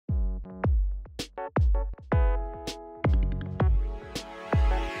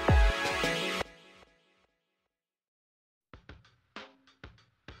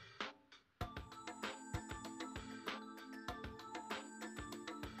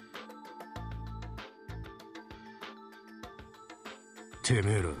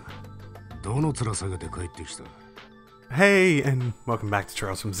Hey, and welcome back to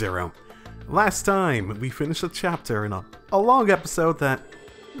Trails from Zero. Last time, we finished a chapter in a long episode that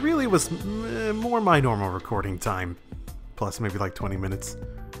really was more my normal recording time. Plus maybe like 20 minutes.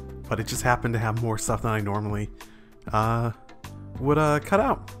 But it just happened to have more stuff than I normally would cut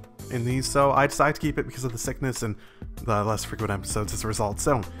out in these, so I decided to keep it because of the sickness and the less frequent episodes as a result.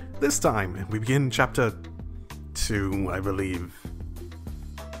 So, this time, we begin chapter 2, I believe.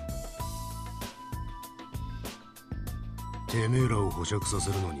 てめえらを保釈さ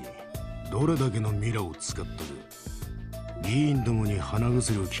せるのにどれだけのミラを使ってる。議員どもに鼻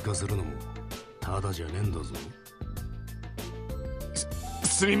薬を効かせるのもただじゃねえんだぞ。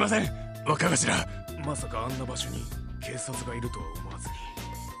すみません、若頭。まさかあんな場所に警察がいるとは思わず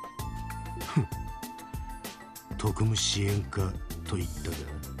に。特務支援課と言ったか。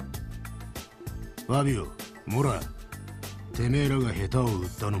ファビオ、モラ、てめえらが下手を売っ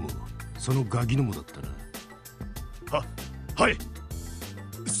たのもそのガキどもだったな。はい。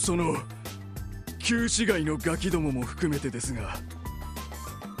その旧市街のガキどもも含めてですが。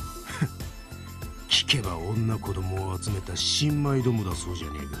聞けば女子供を集めた新米どもだそうじゃ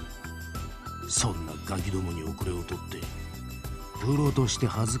ねえか。そんなガキどもに遅れを取ってプロとして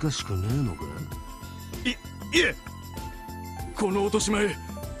恥ずかしくねえのか。いえ、この落とし前必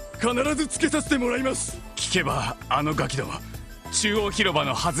ずつけさせてもらいます。聞けばあのガキども中央広場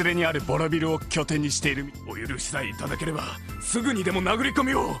の外れにあるボロビルを拠点にしている。お許しさえいただければすぐにでも殴り込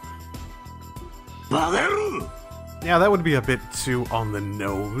みを。バカ野郎! Yeah, that would be a bit too on the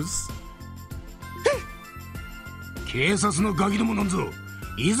nose. 警察のガキどもなんぞ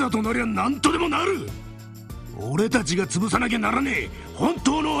いざとなりゃ何とでもなる。俺たちが潰さなきゃならねえ本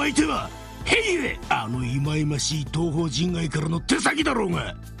当の相手はヘイレ、あの忌々しい東方人外からの手先だろう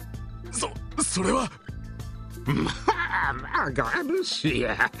が。それはまあガルシ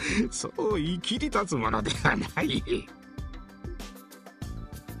ア、そう言い切り立つものではない。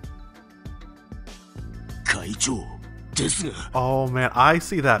会長ですが。 Oh man, I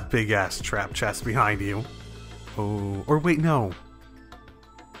see that big ass trap chest behind you. Oh, or wait, no.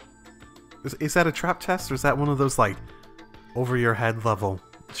 Is that a trap chest, or is that one of those like over your head level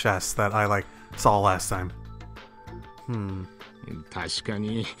chests that I like saw last time? 確か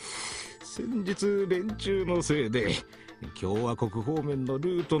に先日連中のせいで共和国方面の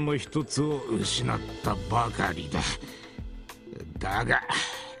ルートの一つを失ったばかりだ。だが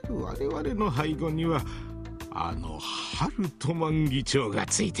我々の背後にはあのハルトマン議長が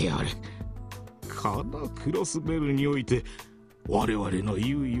ついておる。このクロスベルにおいて我々の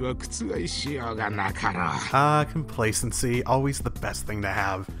優位は覆しようがなかろう。Complacency, always the best thing to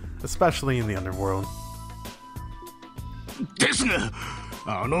have, especially in the underworld. ですが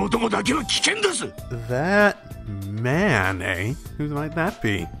あの男だけは危険です。 That man, eh? Who might that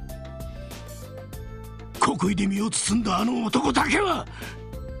be? 国威で身を包んだあの男だけは。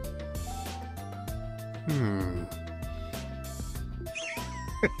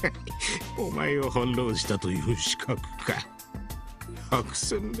お前を翻弄したという資格か。白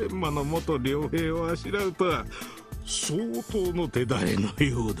線連魔の元両兵をあしらうとは相当の手だれの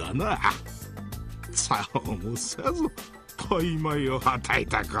ようだな。さもさぞ大枚をはたい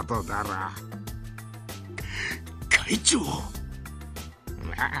たことだろう。会長、ま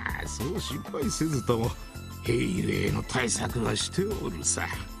あそう心配せずとも兵霊の対策はしておるさ。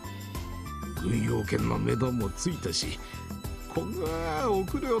軍用犬の目処もついたし、こが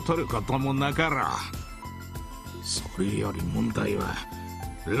遅れを取ることもなかろう。それより問題は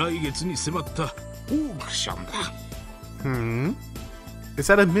来月に迫ったオークションだ。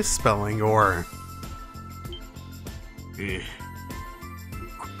Is that a misspelling, or...? い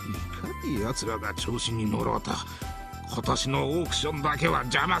かに奴らが調子に乗ろうと今年のオークションだけは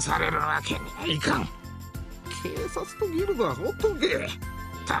邪魔されるわけにはいかん。警察とギルドはほっとけ。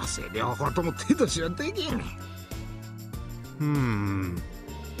達成両方とも手出しはできん。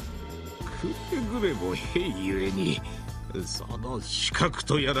くれぐれも兵ゆえにその資格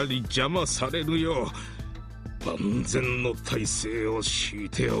とやらに邪魔されるよう万全の体制を敷い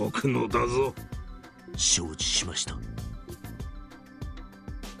ておくのだぞ。承知しました。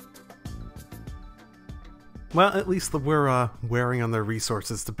Well, at least we're wearing on their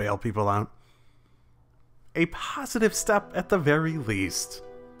resources to bail people out. A positive step at the very least.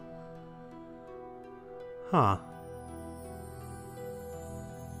 Huh.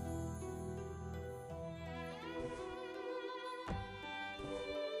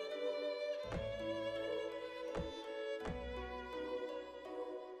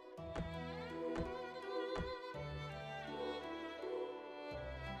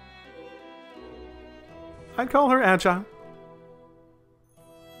 I'd call her agile.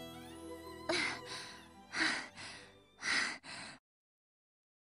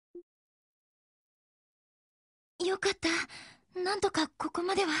 よかった。なんとかここ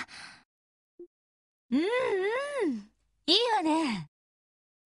までは。いいわね。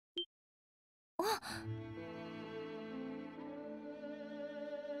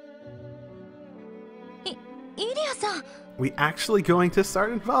イリアさん。 We actually going to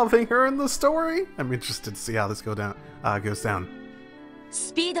start involving her in the story? I'm interested to see how this goes down.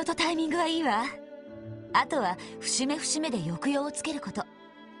 スピードとタイミングはいいわ。あとは節目節目で抑揚をつけること。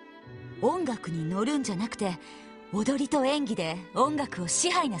音楽に乗るんじゃなくて、踊りと演技で音楽を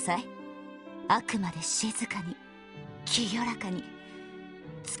支配なさい。あくまで静かに、清らかに、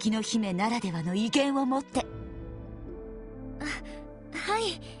月の姫ならではの威厳を持って。は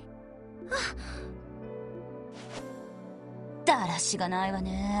い。だらしがないわ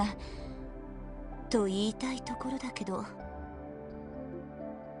ね。と言いたいところだけど、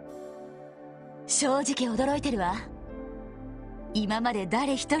正直驚いてるわ。今まで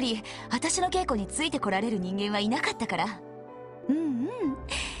誰一人私の稽古についてこられる人間はいなかったから。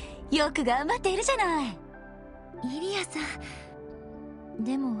よく頑張っているじゃない。イリアさん、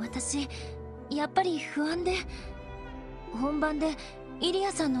でも私やっぱり不安で、本番でイリ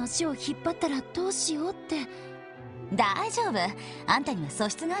アさんの足を引っ張ったらどうしようって。大丈夫、あんたには素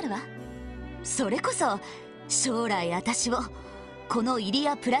質があるわ。それこそ将来私を、このイリ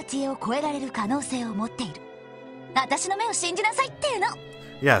ア・プラティエを超えられる可能性を持っている。私の目を信じなさいっていうの。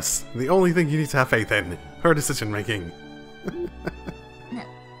 Yes, the only thing you need to have faith in. Her decision making.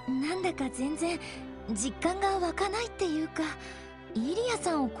 なんだか全然実感が湧かないっていうか、イリア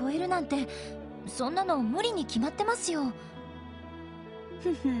さんを超えるなんてそんなの無理に決まってますよ。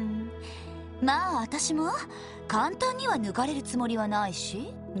まあ私も簡単には抜かれるつもりはない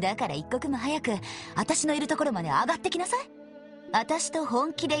し、だから一刻も早く私のいるところまで上がってきなさい。私と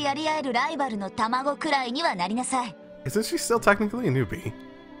本気でやり合えるライバルの卵くらいにはなりなさい。 Isn't she still technically a newbie?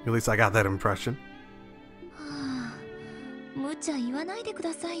 At least I got that impression. はあ、無茶言わないでく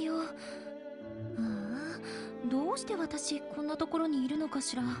ださいよ。どうして私こんなところにいるのか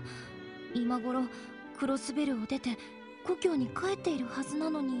しら。今頃クロスベルを出て故郷に帰っているはずな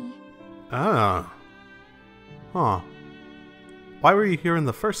のに。Ah. Huh. Why were you here in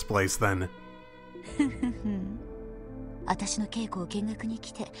the first place then? 私の稽古を見学に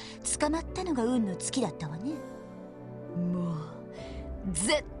来て捕まったのが運の尽きだったわね。もう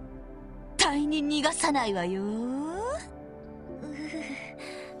絶対に逃がさないわよ。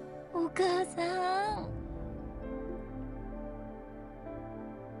お母さん。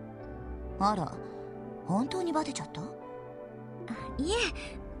あら、本当にバテちゃった？い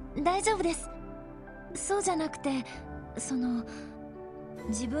え、大丈夫です。そうじゃなくて、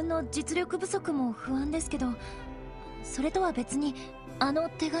自分の実力不足も不安ですけど、それとは別にあの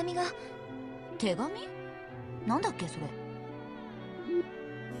手紙が。手紙？なんだっけそれ。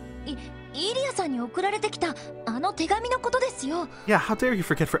イリアさんに送られてきたあの手紙のことですよ。Yeah, how dare you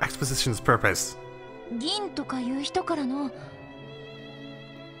forget for exposition's purpose? 銀とかいう人からの。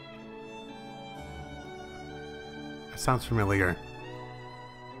Sounds familiar.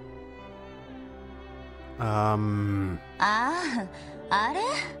 あれ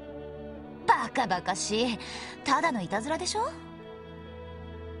バカバカしい。ただのいたずらでしょ。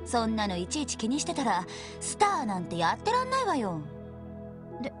そんなのいちいち気にしてたらスターなんてやってらんないわよ。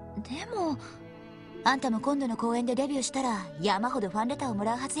でもあんたも今度の公演でデビューしたら山ほどファンレターをも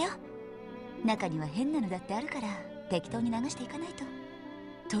らうはずよ。中には変なのだってあるから適当に流していかないと。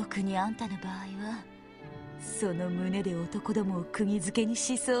特にあんたの場合はその胸で男どもを釘付けに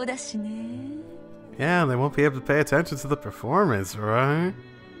しそうだしね。Yeah, they won't be able to pay attention to the performance, right?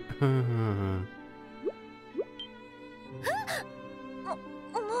 も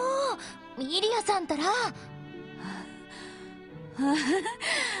うイリアさんたら。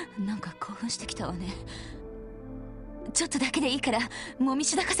なんか興奮してきたわね。ちょっとだけでいいからもみ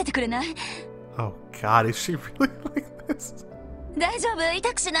しだかせてくれない？ Oh god, is she really like this? 大丈夫、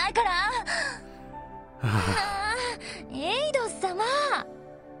痛くしないから。エイドス様。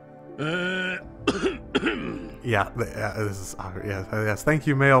Yeah, this is yes. Thank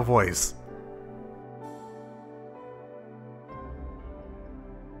you, male voice.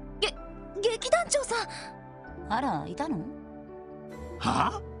 劇団長さん。あら、いたの？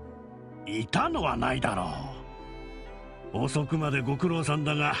は？いたのはないだろう。遅くまでご苦労さん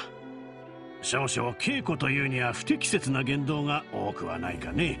だが、少々稽古というには不適切な言動が多くはない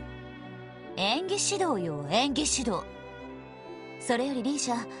かね。演技指導よ、演技指導。それよりリー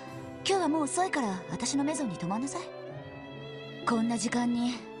シャ、今日はもう遅いから私のメゾンに泊まんなさい。こんな時間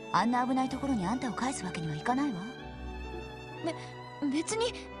にあんな危ないところにあんたを返すわけにはいかないわ。別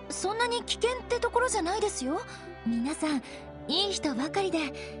にそんなに危険ってところじゃないですよ。皆さんいい人ばかりで、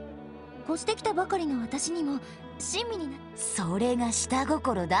越してきたばかりの私にも親身にな。それが下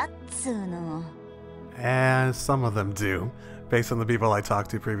心だっつうの。And some of them do, based on the people I talked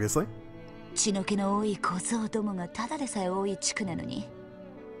to previously. 血の気の多い小僧どもがただでさえ多い地区なのに、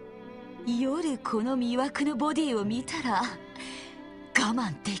夜この魅惑のボディを見たら我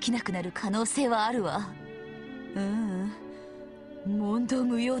慢できなくなる可能性はあるわ。問答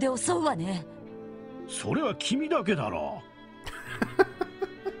無用で襲うわね。それは君だけだろ。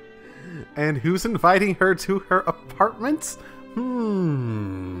And who's inviting her to her apartment?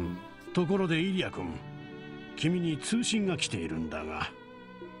 ところでイリア君、君に通信が来ているんだが。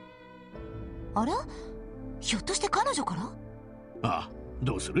あら、ひょっとして彼女から？ああ、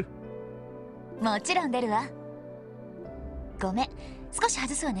どうする？もちろん出るわ。ごめん、少し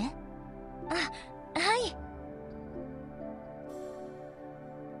外すわね。あ、は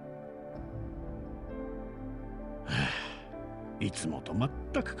い。いつもと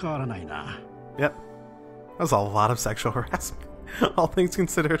全く変わらないな。Yep. That's a lot of sexual harassment, all things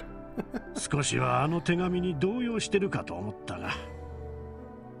considered. 少しはあの手紙に動揺してるかと思ったが。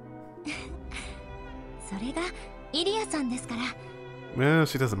それがイリアさんですから。Yeah,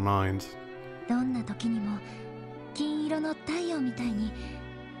 she doesn't mind. どんな時にも金色の太陽みたいに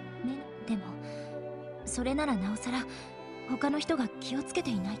でもそれならなおさら他の人が気をつけ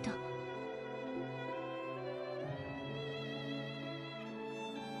ていないと。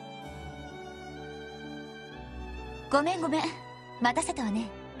ごめん待たせたわね。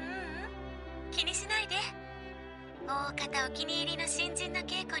気にしないで。大方お気に入りの新人の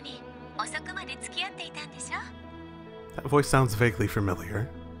稽古に遅くまで付き合っていたんでしょ。 That voice sounds vaguely familiar.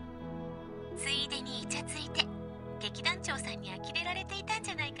 ついでにイチャついて劇団長さんに呆れられていたん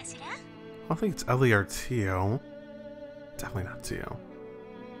じゃないかしら。 I don't think it's Ellie or Tio. Definitely not Tio.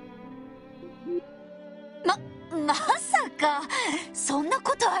 まさかそんな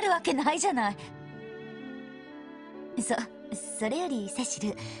ことあるわけないじゃない。それよりセシ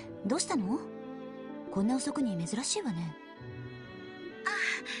ル、どうしたの？こんな遅くに珍しいわね。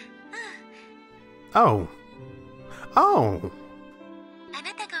Oh. あ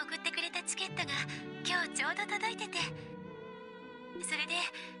なたが送ってくれたチケットが今日ちょうど届いてて、それで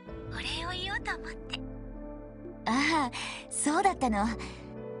お礼を言おうと思って。ああ、そうだったの。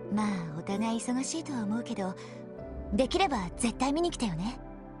まあお互い忙しいとは思うけど、できれば絶対見に来てよね。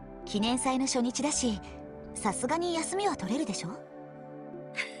記念祭の初日だし、さすがに休みは取れるでしょ。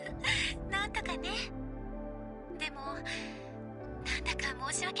なんとかね。でもなんだ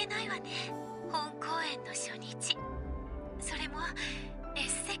か申し訳ないわね。本公演の初日、それも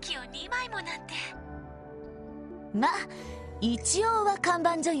S 席を2枚もなんて。まあ一応は看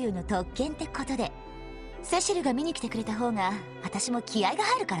板女優の特権ってことで、セシルが見に来てくれた方が私も気合が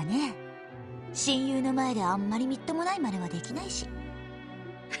入るからね。親友の前であんまりみっともない真似はできないし。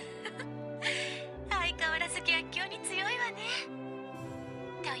相変わらず逆境に強いわね。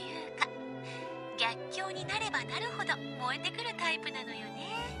というか逆境になればなるほど燃えてくるタイプなのよね。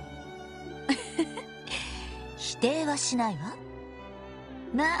否定はしないわ。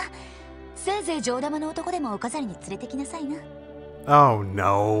まあせいぜい上玉の男でもお飾りに連れてきなさいな。Oh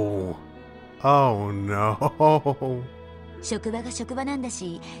no. Oh no. 職場が職場なんだ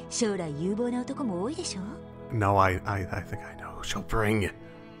し、将来有望な男も多いでしょ。 No, I think I know who she'll bring.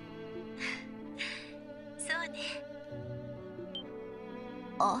 そうね。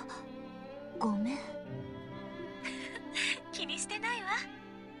あ、ごめん。気にしてないわ。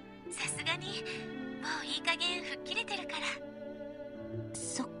さすがにもういい加減吹っ切れてるから。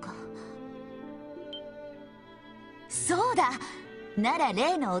そっか。そうだ、なら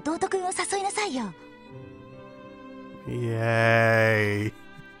例の弟くんを誘いなさいよ。Yay.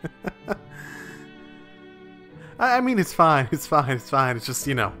 I mean, it's fine. It's just,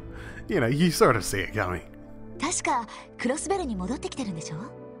 you you sort of see it coming. 確かクロスベルに戻ってきてるんでしょ。あ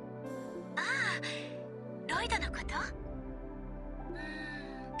あ、ロイドのこと？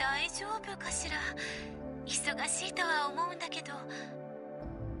大丈夫かしら。忙しいとは思うんだけど。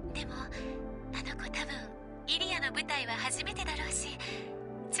でもあの子多分イリアの舞台は初めてだろうし、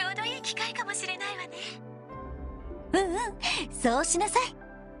ちょうどいい機会かもしれないわね。そうしなさい。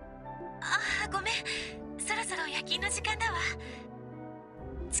ああ、ごめん。そろそろ夜勤の時間だわ。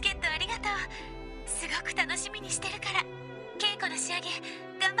チケットありがとう。すごく楽しみにしてるから。稽古の仕上げ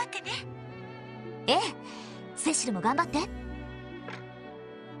頑張ってね。ええ、セシルも頑張って。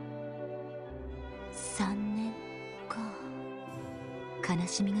3年か。悲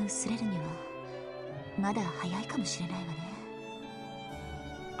しみが薄れるにはまだ早いかもしれないわね。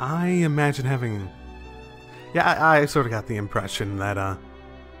I imagine having... Yeah, I sort of got the impression that,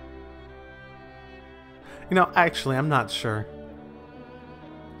 You know, actually, I'm not sure.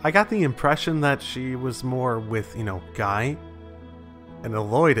 I got the impression that she was more with, you know, Guy. And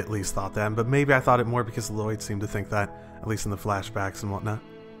Lloyd at least thought that, but maybe I thought it more because Lloyd seemed to think that, at least in the flashbacks and whatnot.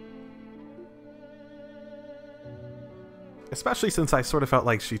 Especially since I sort of felt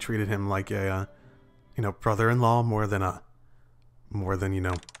like she treated him like a, you know, brother-in-law more than, you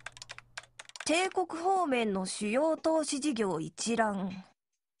know... 帝国方面の主要投資事業一覧。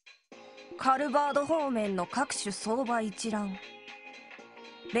カルバード方面の各種相場一覧。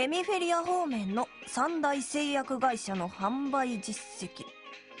レミフェリア方面の三大製薬会社の販売実績。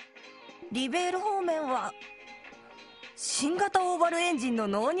リベール方面は新型オーバルエンジンの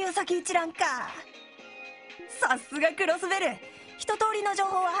納入先一覧か。さすがクロスベル。一通りの情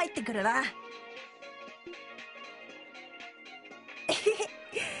報は入ってくるな。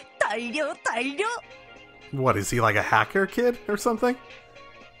大量大量。 What, is he like a hacker kid or something? いや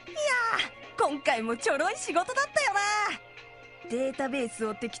ー、今回もちょろい仕事だったよな。データベース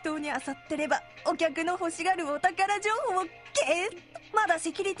を適当に漁ってればお客の欲しがるお宝情報をゲッ。まだ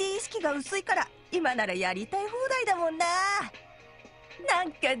セキュリティ意識が薄いから今ならやりたい放題だもんな。な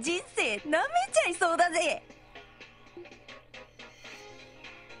んか人生なめちゃいそうだぜ。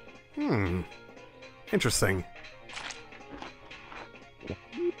Interesting.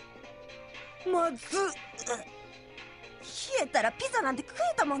 まず冷えたらピザなんて食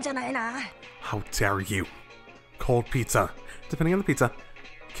えたもんじゃないな。 How dare you? Cold pizza, depending on the pizza,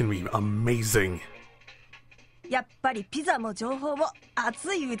 can be amazing. やっぱりピザも情報も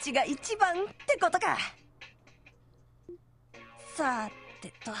熱いうちが一番ってことか。さ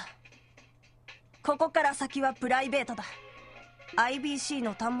てと、ここから先はプライベートだ。IBC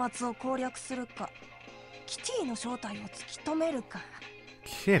の端末を攻略するか、キティの正体を突き止めるか。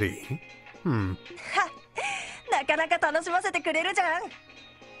 Kitty? は、なかなか楽しませてくれるじゃん。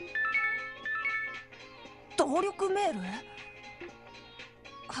動力メール？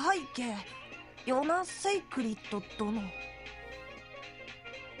背景、ヨナ・セイクリット殿。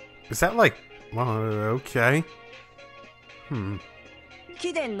 Is that like... well, okay.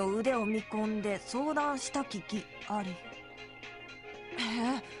 貴殿の腕を見込んで相談した聞きあり。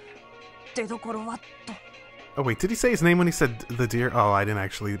出どころはっと。 Oh wait, did he say his name when he said the deer? Oh, I didn't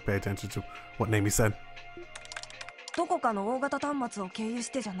actually pay attention to what name he said. どこかの大型端末を経由し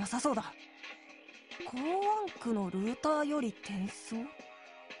てじゃなさそうだ。港湾区のルーターより転送。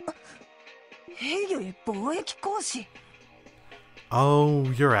ヘイユへ貿易講師。 Oh,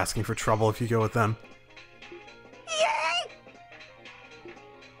 you're asking for trouble if you go with them.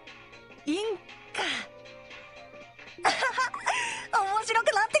 イエーイ！インか。面白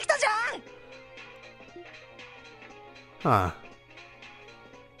くなってきたじゃん。 Huh.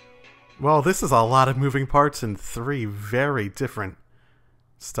 Well, this is a lot of moving parts and 3 very different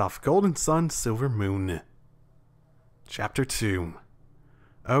stuff. Golden Sun, Silver Moon. Chapter 2.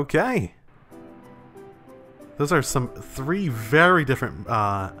 Okay. Those are 3 very different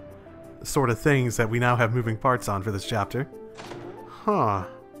sort of things that we now have moving parts on for this chapter. Huh.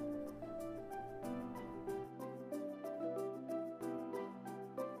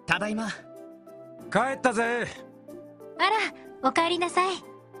 ただいま。帰ったぜ。あら、お帰りなさい。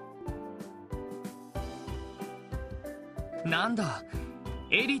なんだ、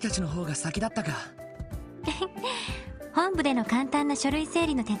エリーたちの方が先だったか。本部での簡単な書類整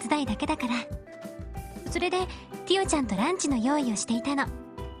理の手伝いだけだから。それでティオちゃんとランチの用意をしていたの。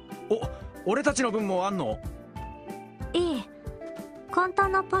俺たちの分もあんの？ええ、簡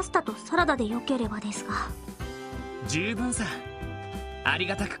単なパスタとサラダでよければですが。十分さ。あり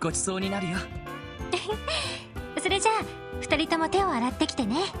がたくごちそうになるよ。それじゃあ2人とも手を洗ってきて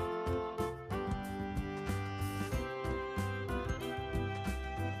ね。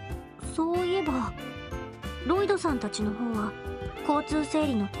そういえばロイドさんたちの方は交通整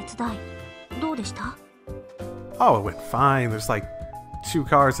理の手伝いどうでした？ Oh, it went fine. There's like 2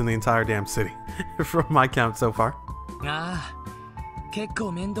 cars in the entire damn city, from my count so far. ああ、結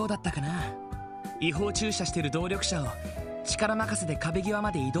構面倒だったかな。違法駐車してる動力車を力任せで壁際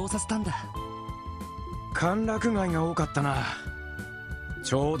まで移動させたんだ。歓楽街が多かったな。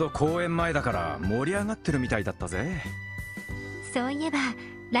ちょうど公演前だから盛り上がってるみたいだったぜ。そういえば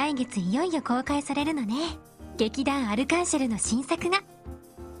来月いよいよ公開されるのね。劇団アルカンシェルの新作が。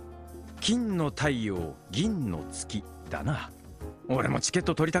金の太陽銀の月だな。俺もチケッ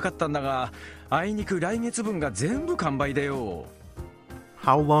ト取りたかったんだが、あいにく来月分が全部完売だよ。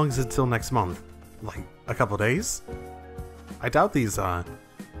 How long is it till next month? Like a couple days? I doubt these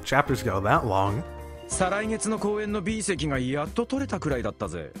chapters go that long. 再来月の公演の B 席がやっと取れたくらいだった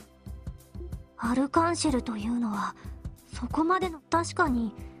ぜ。アルカンシェルというのはそこまでの。確か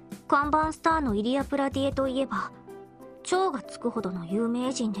に看板スターのイリア・プラティエといえば蝶がつくほどの有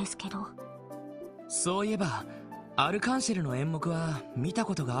名人ですけど。そういえばアルカンシェルの演目は見た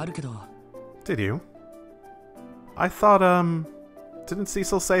ことがあるけど。 Did you? I thought, didn't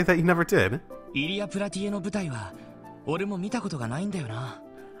Cecil say that you never did? イリア・プラティエの舞台は俺も見たことがないんだよな。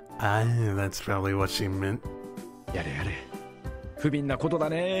Ah, that's probably what she meant. やれやれ、不憫なことだ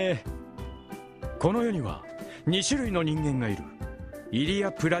ね。この世には2種類の人間がいる。イリ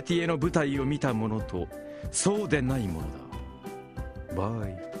ア・プラティエの舞台を見た者とそうでない者だ。バ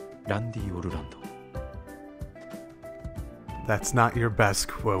イ、ランディ・オルランド。 That's not your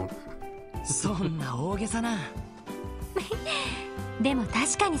best quote. そんな大げさな。でも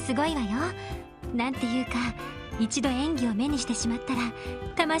確かにすごいわよ。なんていうか、一度演技を目にしてしまったら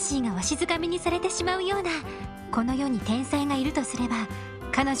魂がわしづかみにされてしまうような、この世に天才がいるとすれば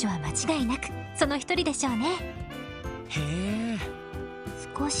彼女は間違いなくその一人でしょうね。へえ。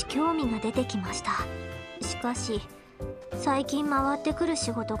少し興味が出てきました。しかし最近回ってくる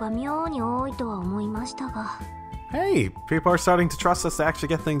仕事が妙に多いとは思いましたが。 Hey, people are starting to trust us to actually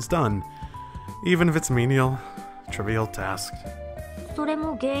get things done, even if it's menial, trivial tasks. それ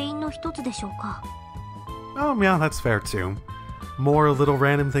も原因の一つでしょうか。 Oh, yeah, that's fair too. More little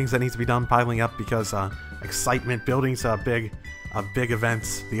random things that need to be done piling up because excitement building to big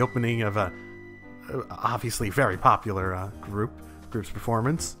events. The opening of a obviously very popular group's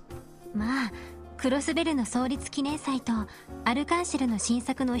performance. まあクロスベルの創立記念祭とアルカンシェルの新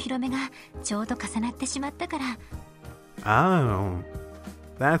作のお披露目がちょうど重なってしまったから。 Oh,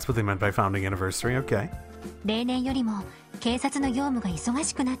 that's what they meant by founding anniversary. Okay. 例年よりも警察の業務が忙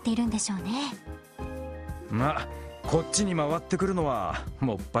しくなっているんでしょうね。まあこっちに回ってくるのは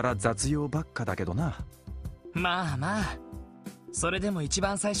もっぱら雑用ばっかだけどな。まあまあ、それでも一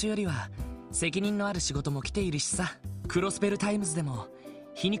番最初よりは責任のある仕事も来ているしさ。クロスベルタイムズでも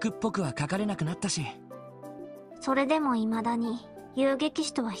皮肉っぽくは書かれなくなったし。それでも未だに遊撃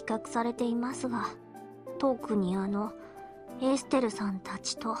士とは比較されていますが、特にエステルさんた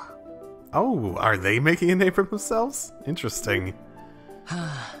ちと。 Oh, are they making a name for themselves? Interesting. は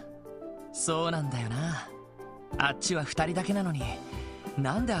あ、そうなんだよな。あっちは2人だけなのに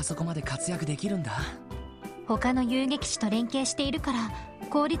なんであそこまで活躍できるんだ。他の遊撃士と連携しているから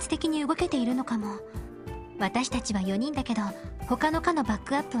効率的に動けているのかも。私たちは4人だけど他の課のバッ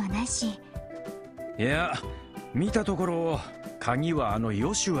クアップはないし。いや、見たところ鍵は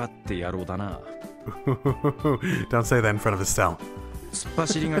ヨシュアって野郎だな。Don't say that in front of Estelle. 突っ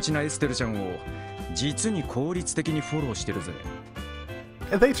走りがちなエステルちゃんを実に効率的にフォローしてるぜ。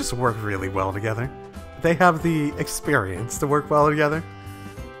They just work really well together. They have the experience to work well together.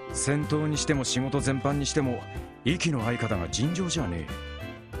 戦闘にしても仕事全般にしても息の合い方が尋常じゃねえ。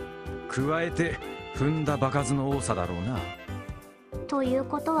加えて踏んだ場数の多さだろうな。という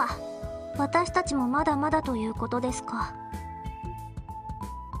ことは私たちもまだまだということですか。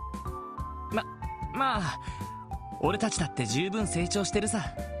まあ俺たちだって十分成長してるさ。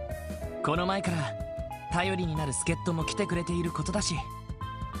この前から頼りになる助っ人も来てくれていることだし。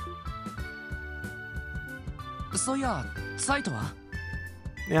そういや、サイトは？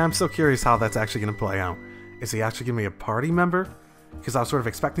 Yeah, I'm so curious how that's actually going to play out. Is he actually going to be a party member? Because I was sort of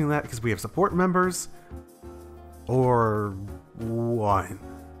expecting that because we have support members. Or what?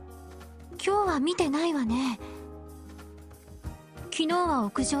 今日は見てないわね。昨日は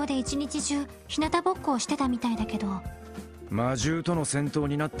屋上で一日中日向ぼっこをしてたみたいだけど。魔獣との戦闘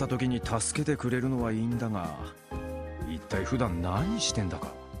になった時に助けてくれるのはいいんだが、一体普段何してんだか。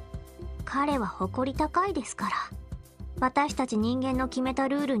彼は誇り高いですから。私たち人間の決めた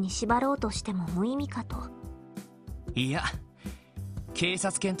ルールに縛ろうとしても無意味かと。いや、警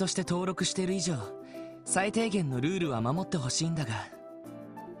察犬として登録している以上最低限のルールは守ってほしいんだが、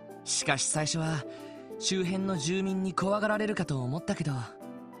しかし最初は周辺の住民に怖がられるかと思ったけど。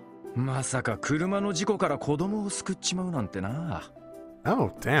まさか車の事故から子供を救っちまうなんてな。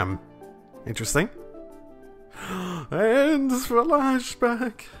 Oh, damn. Interesting. And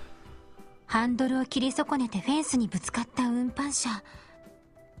flashback. ハンドルを切り損ねてフェンスにぶつかった運搬車。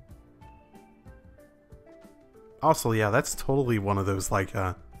 Also, yeah, that's totally one of those, like,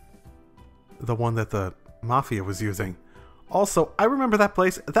 the one that the Mafia was using. Also, I remember that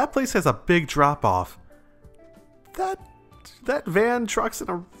place. That place has a big drop-off. That van truck's in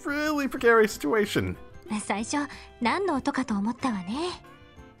a really precarious situation. 最初何の音かと思ったわね。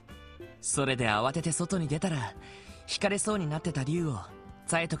それで慌てて外に出たら引かれそうになってた竜を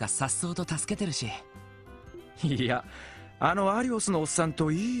サイトが颯爽と助けてるし。いや、あのアリオスのおっさんと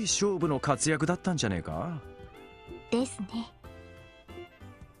いい勝負の活躍だったんじゃねえか。ですね。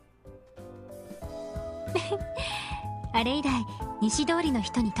あれ以来西通りの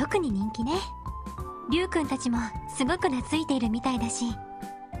人に特に人気ね。リュウ君たちもすごく懐いているみたいだし。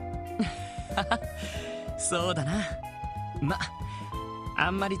そうだな。ま、あ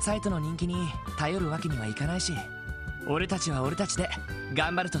んまりツァイトの人気に頼るわけにはいかないし、俺たちは俺たちで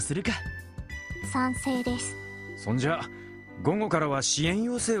頑張るとするか。賛成です。そんじゃ午後からは支援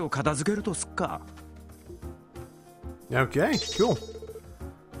要請を片付けるとすっか。 Okay, cool.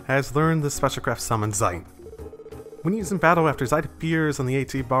 Has learned the special craft summon Zeit. When used in battle after Zeit appears on the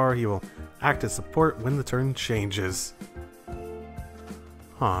AT bar, he will act as support when the turn changes.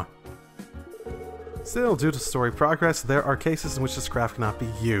 Huh. Still, due to story progress, there are cases in which this craft cannot be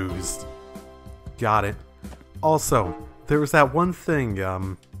used. Got it. Also, there was that one thing,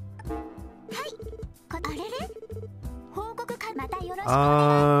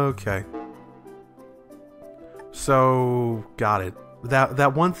 okay. So, got it.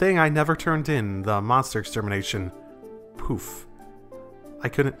 That one thing I never turned in, the monster extermination. Poof. I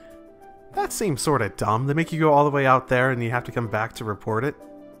couldn't... That seems sorta dumb. They make you go all the way out there and you have to come back to report it.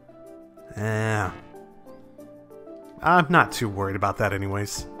 I'm not too worried about that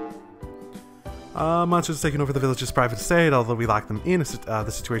anyways. Monsters taking over the village's private estate. Although we lock them in, the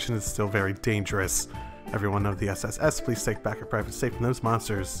situation is still very dangerous. Everyone of the SSS, please take back your private estate from those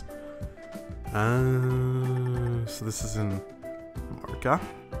monsters. So this is in Marca.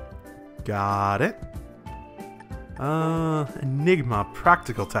 Got it. Enigma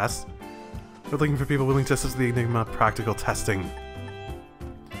practical test. We're looking for people willing to assist the Enigma practical testing.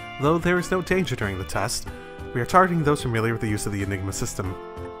 Though there is no danger during the test, we are targeting those familiar with the use of the Enigma system.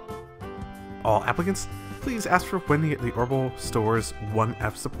 All applicants, please ask for when the Orbital Store's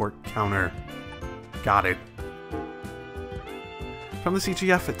 1F support counter. Got it. From the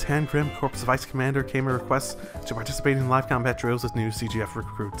CGF at Tangrim, Corps Vice Commander came a request to participate in live combat drills with new CGF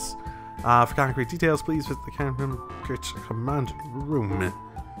recruits. For concrete details, please visit the Tangrim Command Room.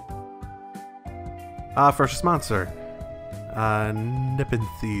 First sponsor.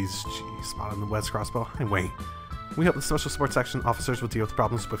 Nepenthes G, spot on the West Crossbell Highway. We hope the Special Support Section officers will deal with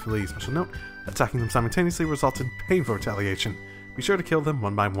problems swiftly. Special note, attacking them simultaneously results in painful retaliation. Be sure to kill them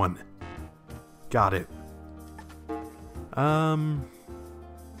one by one. Got it.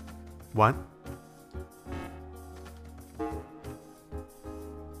 What?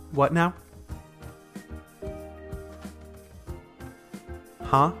 What now?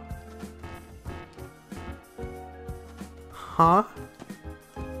 Huh? Huh?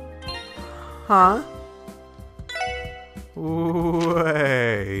 Huh?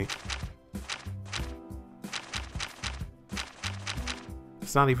 Wait.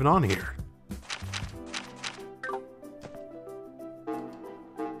 It's not even on here.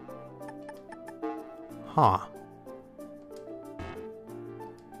 Huh.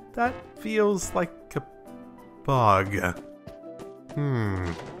 That feels like a bug.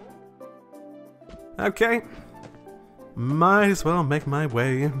 Okay. Might as well make my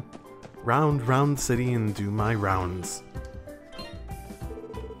way round the city and do my rounds.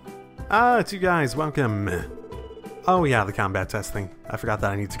 It's you guys, welcome. Oh yeah, the combat testing. I forgot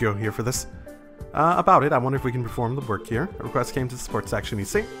that I need to go here for this. About it, I wonder if we can perform the work here. A request came to the support section, you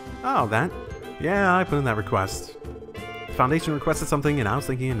see? Oh, that. Yeah, I put in that request. The Foundation requested something, and I was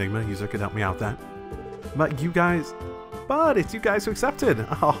thinking Enigma user could help me out with that. But you guys... But it's you guys who accepted!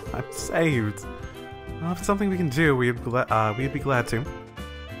 Oh, I'm saved. Well, if it's something we can do, we'd be glad to.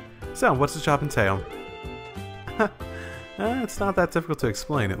 So, what's the job entail? It's not that difficult to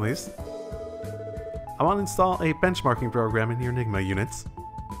explain, at least. I want to install a benchmarking program in your Enigma units.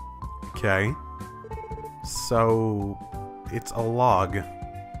 Okay. So, it's a log.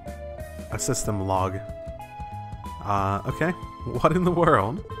 A system log. Okay. What in the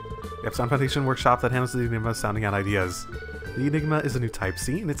world? The Epsilon Foundation workshop that handles the Enigma sounding out ideas. The Enigma is a new Type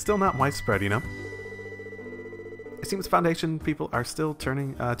C, and it's still not widespread, you know? It seems Foundation people are still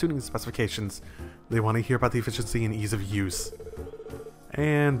tuning the specifications. They want to hear about the efficiency and ease of use.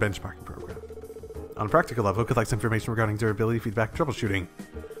 And benchmarking program. On a practical level, collects information regarding durability, feedback, troubleshooting.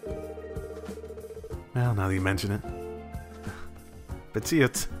 Well, now that you mention it. Petit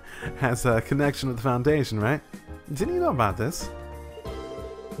has a connection with the Foundation, right? Didn't you know about this?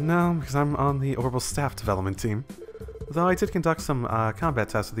 No, because I'm on the Orbital Staff Development Team. Though I did conduct some combat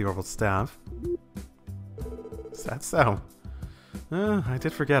tests with the Orbital Staff. Is that so? I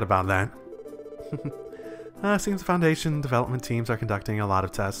did forget about that. Seems the Foundation development teams are conducting a lot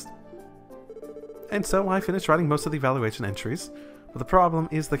of tests. And so I finished writing most of the evaluation entries, but the problem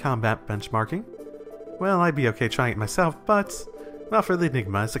is the combat benchmarking. Well, I'd be okay trying it myself, but... Well, for the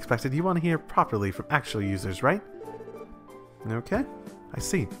Enigma, as expected, you want to hear properly from actual users, right? Okay, I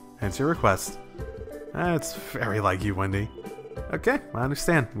see. Hence your request. That's very like you, Wendy. Okay, I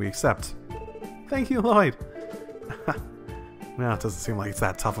understand. We accept. Thank you, Lloyd. Well, it doesn't seem like it's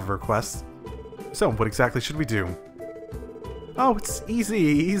that tough of a request. So, what exactly should we do? Oh, it's easy,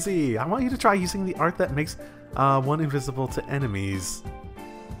 easy. I want you to try using the art that makes one invisible to enemies.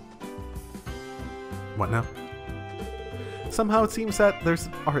 What now? Somehow it seems that there's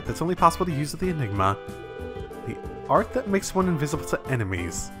art that's only possible to use with the Enigma. The art that makes one invisible to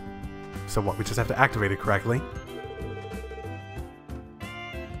enemies. So what, we just have to activate it correctly?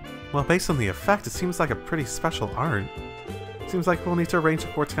 Well, based on the effect, it seems like a pretty special art. Seems like we'll need to arrange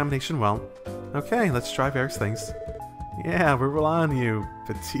the quartz combination well. Okay, let's try various things. Yeah, we're relying on you,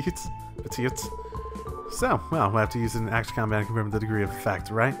 petite. So, well, we'll have to use an action combat and confirm the degree of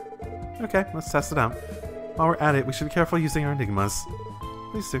effect, right? Okay, let's test it out. While we're at it, we should be careful using our enigmas.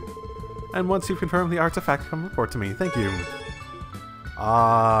 Please do. And once you've confirmed the art's effect, come report to me. Thank you.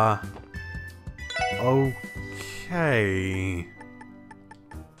 Okay.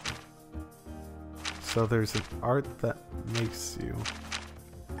 So there's an art that makes you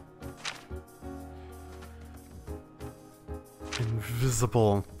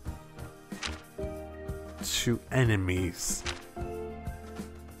invisible to enemies.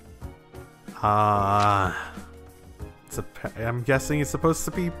 I'm guessing it's supposed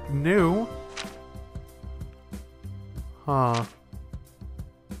to be new. Huh.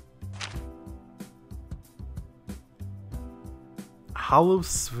 Hollow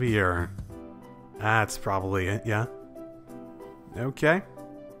sphere. That's probably it, yeah. Okay.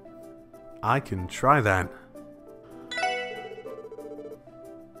 I can try that.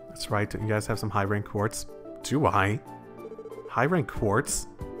 That's right, don't you guys have some high rank quartz? Do I? High rank quartz?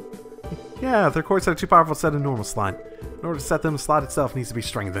 Yeah, they're quartz that are too powerful to set a normal slot. In order to set them, the slot itself needs to be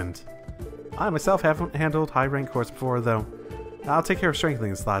strengthened. I myself haven't handled high rank quartz before, though. I'll take care of strengthening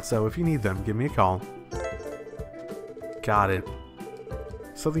the slot, so if you need them, give me a call. Got it.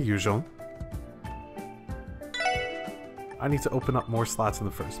 So the usual. I need to open up more slots in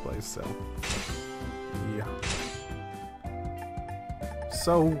the first place, so... yeah.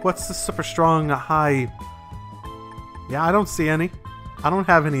 So, what's the super strong high... Yeah, I don't see any. I don't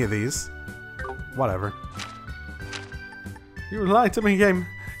have any of these. Whatever. You lied to me, game.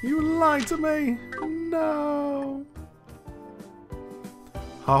 You lied to me. No.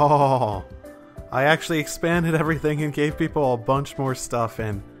 Oh. I actually expanded everything and gave people a bunch more stuff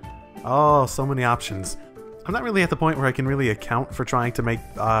and... oh, so many options. I'm not really at the point where I can really account for trying to make,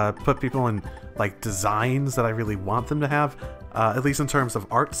 put people in, like, designs that I really want them to have, at least in terms of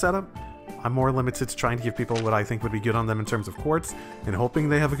art setup. I'm more limited to trying to give people what I think would be good on them in terms of quartz, and hoping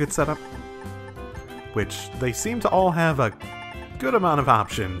they have a good setup. Which, they seem to all have a good amount of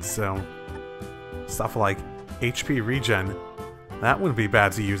options, so... stuff like HP regen, that wouldn't be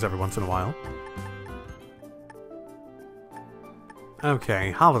bad to use every once in a while.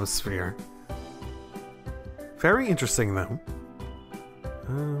 Okay, Hollow Sphere. Very interesting, though.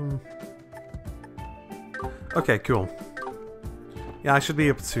 Okay, cool. Yeah, I should be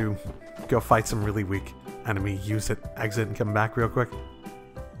able to go fight some really weak enemy, use it, exit, and come back real quick.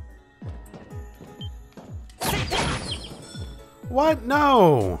 What?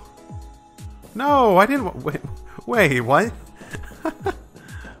 No! No, I didn't... wait, what?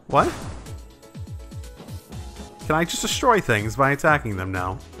 What? Can I just destroy things by attacking them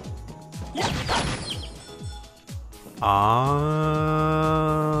now?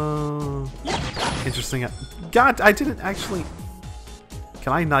 Interesting. God, I didn't actually...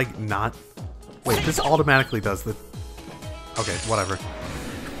 Can I, like, not... Wait, this automatically does the... Okay, whatever.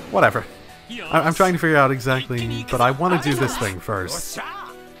 Whatever. I'm trying to figure out exactly, but I want to do this thing first.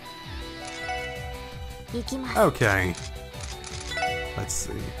 Okay. Let's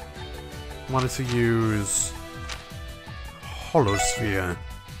see. Wanted to use... Holosphere.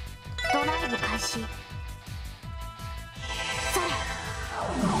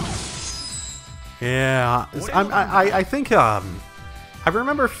 Yeah, I think, I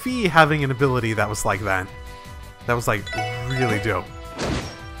remember Fee having an ability that was like that. That was, like, really dope.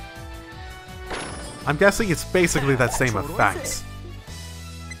 I'm guessing it's basically that same effect.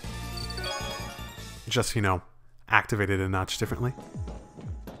 Just, you know, activated a notch differently.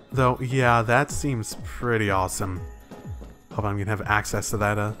 Though, yeah, that seems pretty awesome. Hope I'm gonna have access to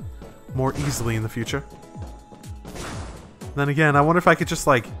that, more easily in the future. Then again, I wonder if I could just,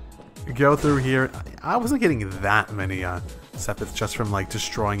 like, go through here. I wasn't getting that many, sepits just from, like,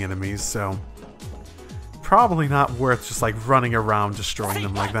 destroying enemies, so... Probably not worth just, like, running around destroying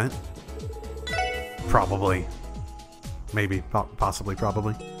them like that. Probably. Maybe. Possibly.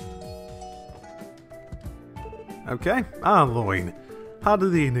 Probably. Okay. Lloyd. How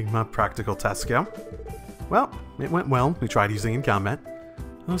did the Enigma practical test go? Well, it went well. We tried using it in combat.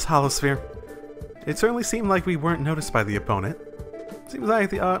 It was Holosphere. It certainly seemed like we weren't noticed by the opponent. Seems like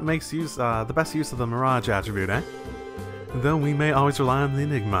the art makes the best use of the Mirage attribute, eh? Though we may always rely on the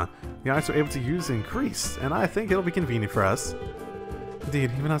Enigma, the arts we're able to use increased, and I think it'll be convenient for us.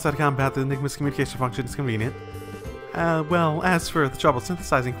 Indeed, even outside of combat, the Enigma's communication function is convenient. Well, as for the trouble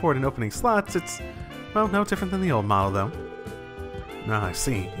synthesizing cord and opening slots, it's, well, no different than the old model, though. Ah, I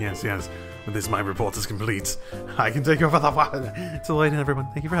see. Yes. With this, my report is complete. I can take over the one. So, Lloyd and everyone,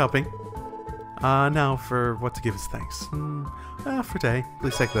 thank you for helping. Now for what to give us thanks. For Day,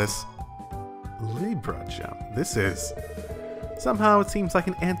 please take this. Libra gem. This is... Somehow it seems like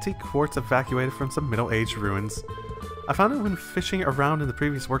an antique quartz evacuated from some middle-aged ruins. I found it when fishing around in the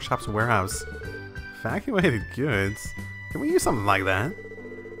previous workshop's warehouse. Evacuated goods? Can we use something like that?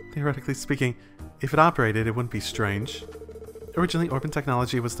 Theoretically speaking, if it operated, it wouldn't be strange. Originally, Orban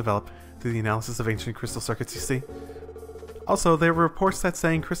technology was developed through the analysis of ancient crystal circuits, you see. Also, there were reports that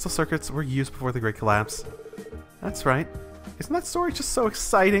saying crystal circuits were used before the Great Collapse. That's right. Isn't that story just so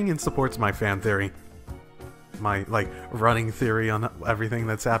exciting and supports my fan theory? My, running theory on everything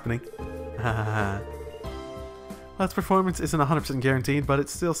that's happening? Well, its performance isn't 100% guaranteed, but it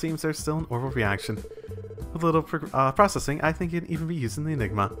still seems there's still an orbital reaction. With a little processing, I think it'd even be used in the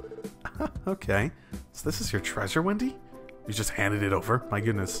Enigma. Okay. So this is your treasure, Wendy? You just handed it over? My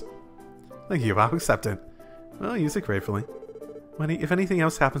goodness. Thank you, I'll accept it. Well, use it gratefully. Wendy, if anything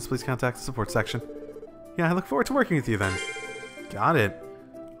else happens, please contact the support section. Yeah, I look forward to working with you then. Got it.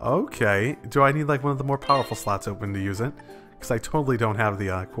 Okay. Do I need one of the more powerful slots open to use it? Because I totally don't have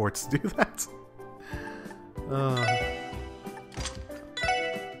the quartz to do that.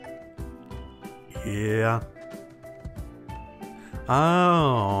 Yeah.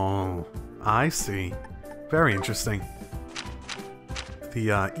 Oh, I see. Very interesting.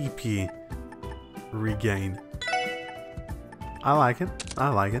 The EP regain. I like it.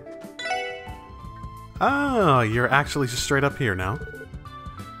 Oh, you're actually just straight up here now.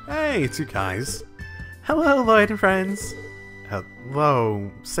 Hey, it's you guys. Hello, Lloyd and friends. Hello.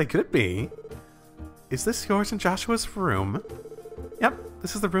 Say, could it be? Is this yours and Joshua's room? Yep,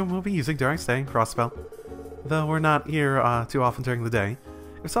 this is the room we'll be using during staying in Crossbell. Though we're not here too often during the day.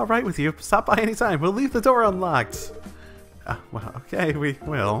 If it's alright with you, stop by anytime. We'll leave the door unlocked. Well, okay, we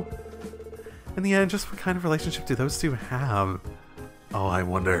will. In the end, just what kind of relationship do those two have? Oh, I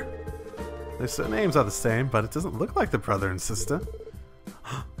wonder. Their surnames are the same, but it doesn't look like the brother and sister.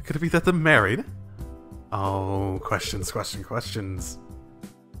 Could it be that they're married? Oh, questions.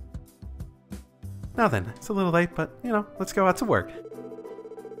 Now then, it's a little late, but, let's go out to work.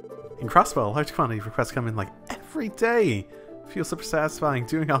 In Crossbell, large quantity of requests come in every day. Feels super satisfying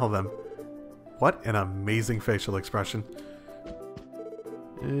doing all of them. What an amazing facial expression.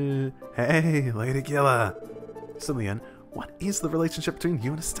 Hey, Lady Gilla. Cillian, what is the relationship between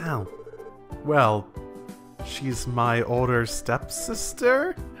you and Estelle? Well, she's my older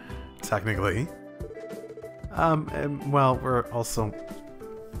stepsister? Technically. Well, we're also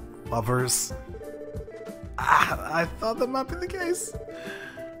lovers. I thought that might be the case.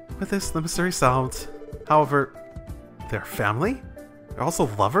 With this, the mystery solved. However, they're family? They're also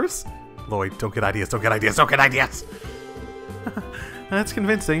lovers? Lloyd, don't get ideas. That's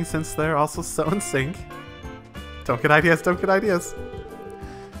convincing, since they're also so in sync. Don't get ideas.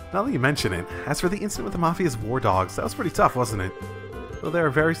 Now that you mention it, as for the incident with the Mafia's war dogs, that was pretty tough, wasn't it? Though there are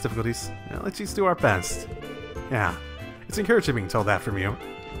various difficulties, let's just do our best. Yeah, it's encouraging being told that from you.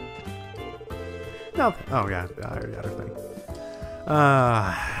 No, oh yeah, I already got her thing.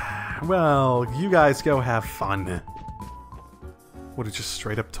 Well, you guys go have fun. Would have just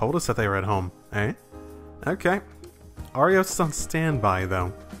straight up told us that they were at home, eh? Okay. Arios is on standby,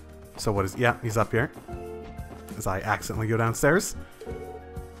 though. So what is... Yeah, he's up here. As I accidentally go downstairs.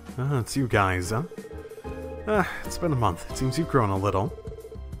 It's you guys, huh? It's been a month. It seems you've grown a little.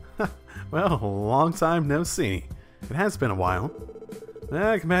 Well, long time no see. It has been a while.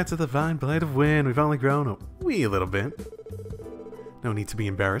 Compared to the Vine Blade of Wind, we've only grown a wee little bit. No need to be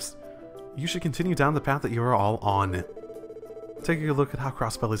embarrassed. You should continue down the path that you are all on. Take a look at how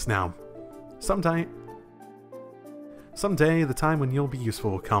Crossbell is now. Someday, the time when you'll be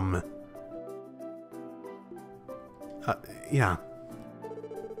useful will come. Yeah.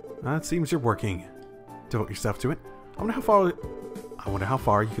 It seems you're working. Devote yourself to it. I wonder how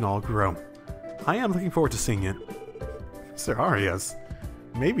far you can all grow. I am looking forward to seeing it. Mr. Arias.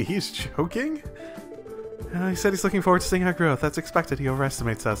 Maybe he's joking? He said he's looking forward to seeing our growth. That's expected. He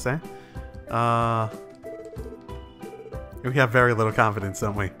overestimates us, eh? We have very little confidence,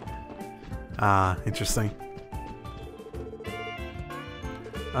 don't we? Interesting.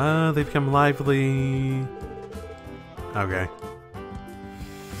 They become lively. Okay.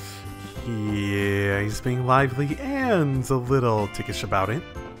 Yeah, he's being lively and a little tickish about it.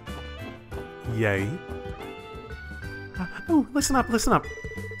 Yay. Oh, listen up, listen up.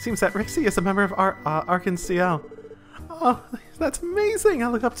 Seems that Rixie is a member of our Arkansas. Oh, that's amazing. I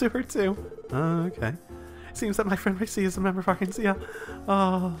look up to her too. Okay. Seems that my friend Rixie is a member of Arkansas.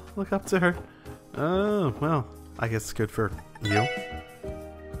 Oh, look up to her. Oh, well, I guess it's good for you.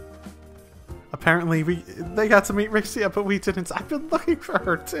 Apparently, they got to meet Rixia, but we didn't. I've been looking for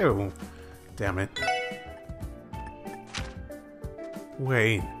her too. Damn it.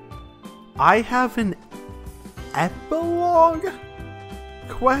 Wait. I have an epilogue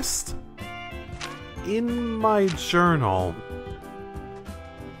quest in my journal.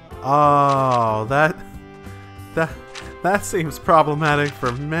 Oh, that seems problematic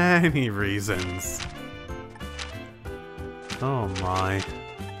for many reasons. Oh my.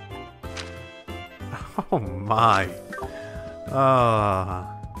 Oh my.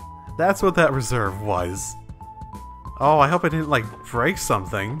 That's what that reserve was. Oh, I hope I didn't, like, break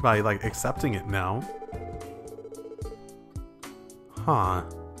something by, like, accepting it now. Huh.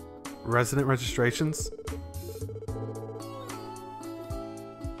 Resident registrations?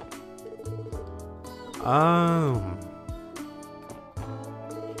 Are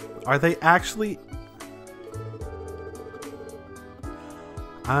they actually...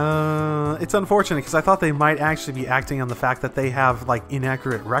 It's unfortunate because I thought they might actually be acting on the fact that they have, like,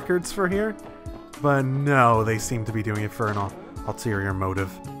 inaccurate records for here. But no, they seem to be doing it for an ulterior motive.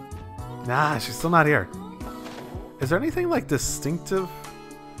 Nah, she's still not here. Is there anything, like, distinctive?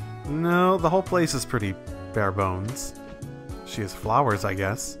 No, the whole place is pretty bare bones. She has flowers, I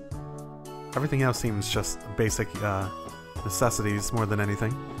guess. Everything else seems just basic necessities more than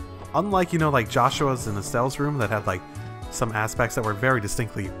anything. Unlike, you know, like Joshua's and Estelle's room that had, like, some aspects that were very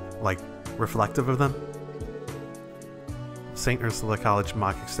distinctly, like, reflective of them. St. Ursula College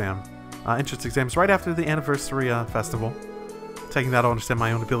mock exam. Entrance exams right after the anniversary festival. Taking that, I'll understand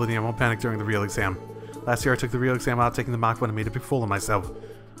my own ability and I won't panic during the real exam. Last year I took the real exam out, taking the mock one and made a big fool of myself.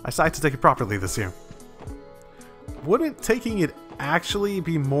 I decided to take it properly this year. Wouldn't taking it actually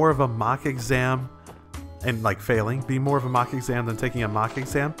be more of a mock exam and, like, failing be more of a mock exam than taking a mock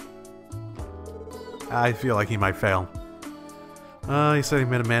exam? I feel like he might fail. He said he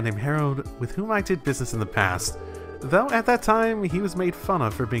met a man named Harold with whom I did business in the past. Though at that time, he was made fun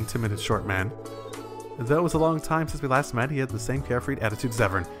of for being timid and short man. Though it was a long time since we last met, he had the same carefree attitude as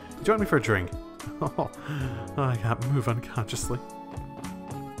ever. He joined me for a drink. Oh, I got moved unconsciously.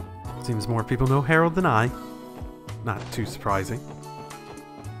 Seems more people know Harold than I. Not too surprising.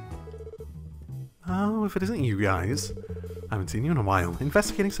 Oh, if it isn't you guys. I haven't seen you in a while.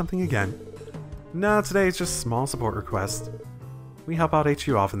 Investigating something again. No, today it's just small support request. We help out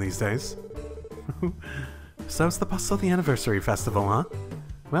HU often these days. So it's the bustle of the anniversary festival, huh?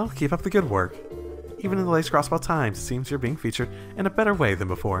 Well, keep up the good work. Even in the latest Crossbell Times, it seems you're being featured in a better way than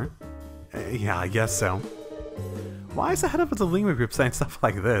before. Yeah, I guess so. Why is the head of the Lingua group saying stuff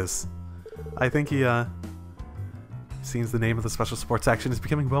like this? I think he, seems the name of the special sports action is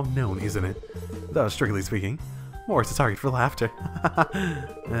becoming well known, isn't it? Though, strictly speaking, more is a target for laughter.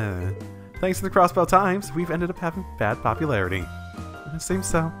 Thanks to the Crossbell Times, we've ended up having bad popularity. It seems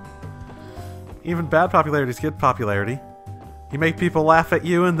so. Even bad popularity is good popularity. You make people laugh at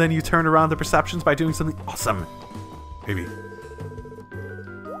you and then you turn around the perceptions by doing something awesome. Maybe.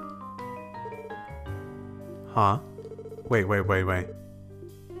 Huh? Wait.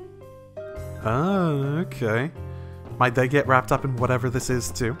 Oh, okay. Might they get wrapped up in whatever this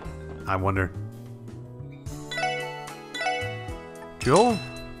is too? I wonder. Cool.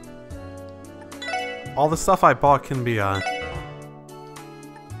 All the stuff I bought can be,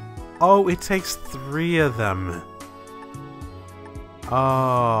 Oh, it takes 3 of them.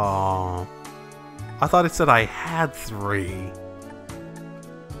 Oh. I thought it said I had 3.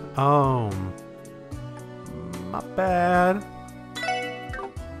 Oh. Not bad.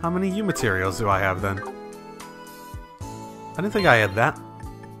 How many U materials do I have then? I didn't think I had that.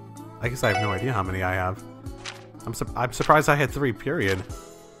 I guess I have no idea how many I have. I'm surprised I had 3, period.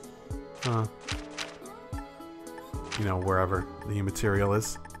 Huh. You know, wherever the U material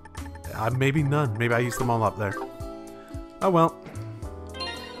is. Maybe none. Maybe I used them all up there. Oh well.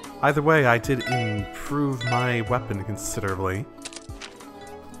 Either way, I did improve my weapon considerably.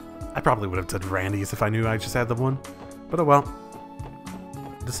 I probably would have done Randy's if I knew I just had the one. But oh well.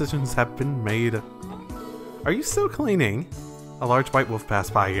 Decisions have been made. Are you still cleaning? A large white wolf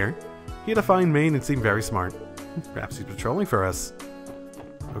passed by here. He had a fine mane and seemed very smart. Perhaps he's patrolling for us.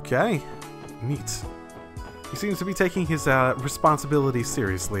 Okay. Neat. He seems to be taking his responsibilities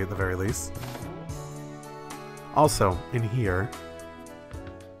seriously at the very least. Also, in here,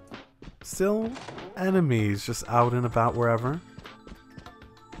 still enemies just out and about wherever.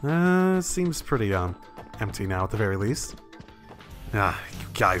 Seems pretty empty now at the very least. Ah, you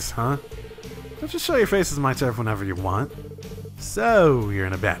guys, huh? Don't just show your faces in my turf whenever you want. So, you're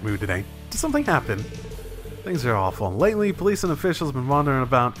in a bad mood today. Did something happen? Things are awful. Lately, police and officials have been wandering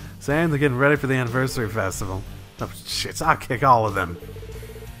about saying they're getting ready for the anniversary festival. Oh shit, I'll kick all of them.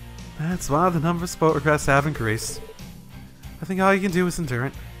 That's why the number of support requests have increased. I think all you can do is endure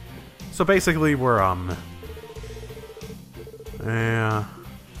it. So basically, we're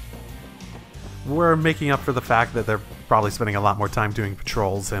making up for the fact that they're probably spending a lot more time doing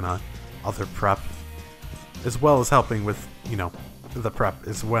patrols and other prep, as well as helping with, you know, the prep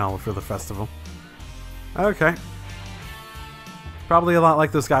as well for the festival. Okay. Probably a lot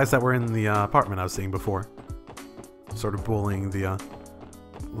like those guys that were in the apartment I was seeing before. Sort of bullying the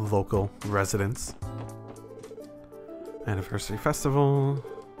local residents. Anniversary festival.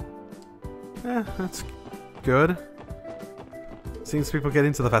 Yeah, that's good. Seems people get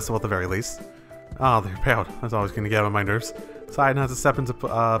into the festival at the very least. Oh, they're proud. That's always going to get on my nerves. Sorry not to step into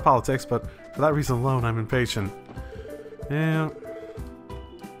politics, but for that reason alone, I'm impatient. Yeah.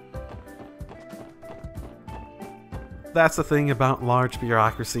 That's the thing about large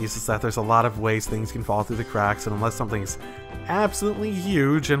bureaucracies, is that there's a lot of ways things can fall through the cracks, and unless something's absolutely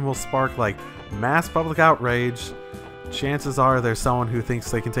huge and will spark, like, mass public outrage, chances are there's someone who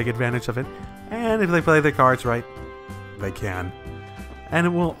thinks they can take advantage of it, and if they play their cards right, they can. And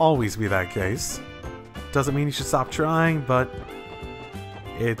it will always be that case. Doesn't mean you should stop trying, but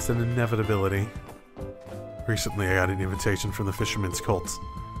it's an inevitability. Recently I got an invitation from the Fisherman's Cult.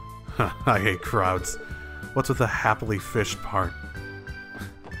 I hate crowds. What's with the happily fished part?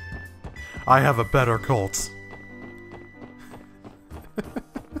 I have a better cult.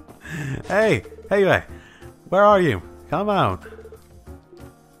 Hey! Where are you? Come out.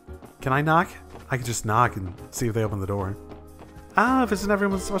 Can I knock? I can just knock and see if they open the door. Ah, visiting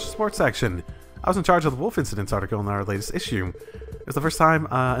everyone's special sports section. I was in charge of the Wolf Incidents article in our latest issue. It was the first time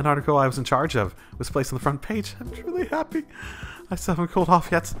an article I was in charge of was placed on the front page. I'm truly happy. I still haven't cooled off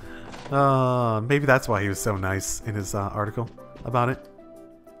yet. Maybe that's why he was so nice in his article about it.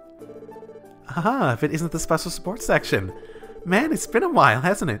 Aha, if it isn't the special sports section. Man, it's been a while,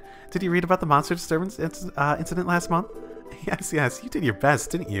 hasn't it? Did you read about the monster disturbance incident last month? Yes, you did your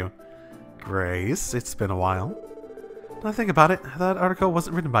best, didn't you? Grace, it's been a while. Now I think about it, that article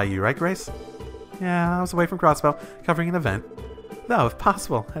wasn't written by you, right, Grace? Yeah, I was away from Crossbell, covering an event. Though, if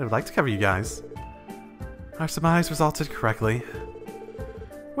possible, I would like to cover you guys. Our surmise resulted correctly.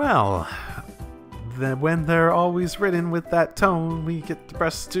 Well, then when they're always written with that tone, we get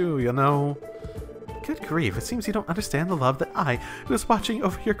depressed too, you know. Good grief, it seems you don't understand the love that I, who was watching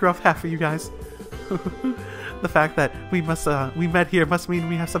over your growth, have for you guys. The fact that we met here must mean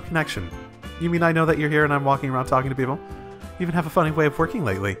we have some connection. You mean I know that you're here and I'm walking around talking to people? You even have a funny way of working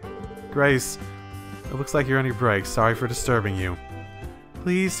lately. Grace, it looks like you're on your break. Sorry for disturbing you.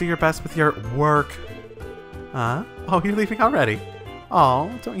 Please do your best with your work. Huh? Oh, you're leaving already?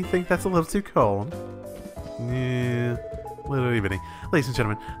 Oh, don't you think that's a little too cold? Yeah, little bitty. Ladies and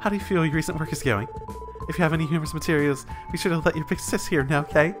gentlemen, how do you feel your recent work is going? If you have any humorous materials, be sure to let your big sis here know,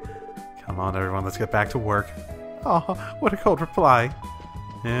 okay? Come on, everyone, let's get back to work. Oh, what a cold reply.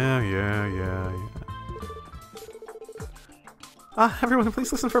 Yeah. Everyone,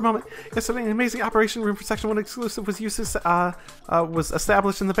 please listen for a moment. Yesterday, an amazing operation room for Section 1 exclusive was was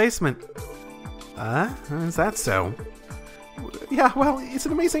established in the basement. Is that so? Yeah, well, it's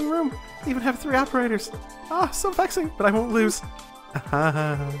an amazing room. They even have 3 operators. So vexing, but I won't lose.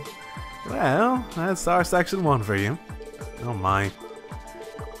 Well, that's our Section 1 for you. Oh my.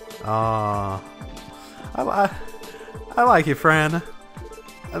 I like you, Fran.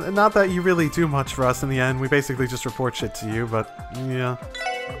 Not that you really do much for us in the end. We basically just report shit to you, but yeah.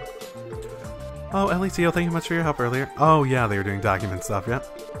 Oh, LETO, thank you much for your help earlier. Oh, yeah, they were doing document stuff, yeah.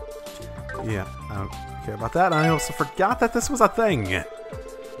 Yeah, I don't care about that. I also forgot that this was a thing.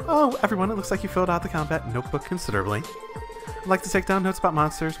 Oh, everyone, it looks like you filled out the combat notebook considerably. I'd like to take down notes about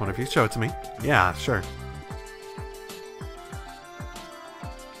monsters. One of you show it to me. Yeah, sure.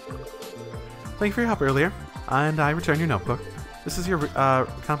 Thank you for your help earlier, and I return your notebook. This is your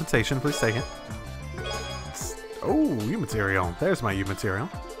compensation. Please take it. Oh, U material. There's my U material.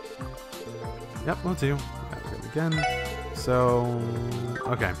 Yep, we'll do. Again. So,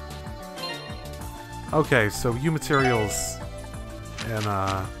 okay. Okay, so U materials and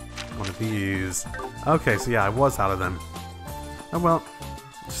One of these. Okay, so yeah, I was out of them. Oh well.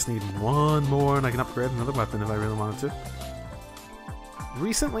 Just need one more and I can upgrade another weapon if I really wanted to.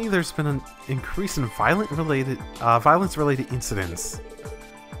 Recently, there's been an increase in violence-related incidents.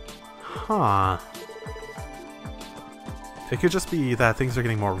 Huh. It could just be that things are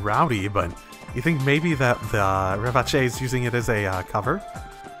getting more rowdy, but you think maybe that the Revache is using it as a cover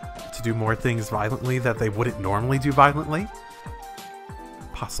to do more things violently that they wouldn't normally do violently?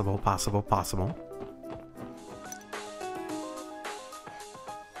 Possible, possible, possible.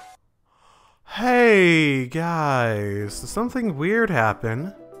 Hey, guys, something weird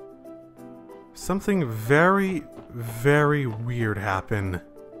happened. Something very, very weird happened.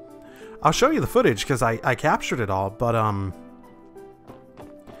 I'll show you the footage because I captured it all, but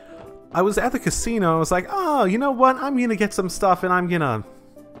I was at the casino. I was like, oh, you know what? I'm gonna get some stuff and I'm gonna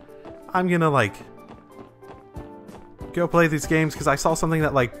like go play these games because I saw something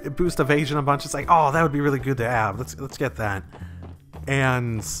that like boost evasion a bunch. It's like, oh, that would be really good to have. Let's get that.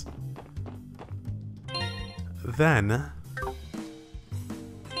 And then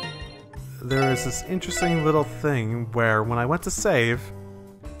there is this interesting little thing where when I went to save,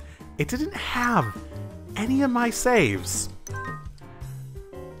 it didn't have any of my saves.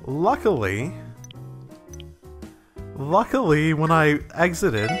 Luckily, when I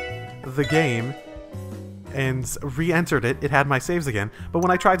exited the game and re-entered it, it had my saves again. But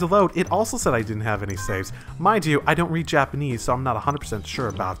when I tried to load, it also said I didn't have any saves. Mind you, I don't read Japanese, so I'm not 100% sure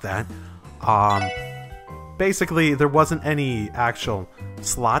about that. Basically, there wasn't any actual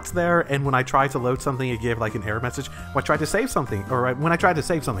slots there, and when I tried to load something, it gave like an error message. When I tried to save something,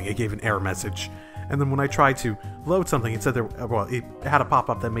 it gave an error message. And then when I tried to load something, it said there, well, it had a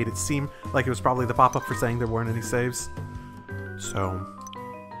pop-up that made it seem like it was probably the pop-up for saying there weren't any saves. So,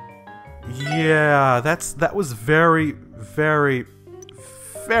 yeah, that was very, very,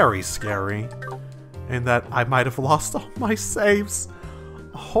 very scary. And that I might have lost all my saves.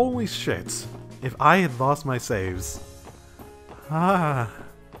 Holy shit. If I had lost my saves.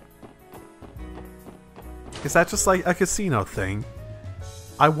 Is that just like a casino thing?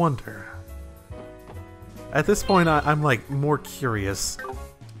 I wonder. At this point, I'm like more curious.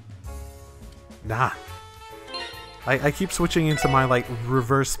 Nah. I keep switching into my like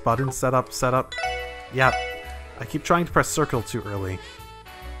reverse button setup. Yeah. I keep trying to press circle too early.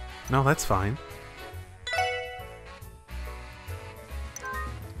 No, that's fine.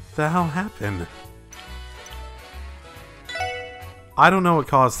 The hell happened? I don't know what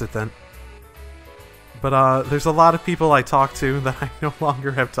caused it then. But there's a lot of people I talk to that I no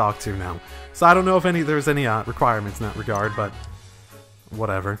longer have talked to now. So I don't know if there's any requirements in that regard, but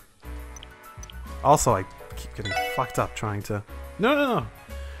whatever. Also, I keep getting fucked up trying to... No.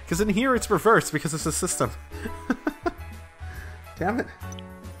 Because in here it's reversed because it's a system. Damn it.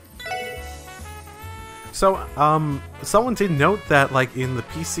 So, someone did note that, like, in the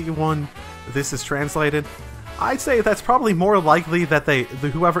PC one, this is translated. I'd say that's probably more likely that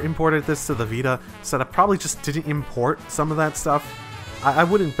whoever imported this to the Vita setup probably just didn't import some of that stuff. I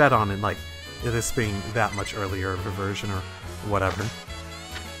wouldn't bet on it, like, this being that much earlier of a version or whatever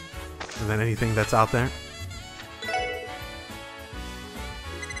than anything that's out there.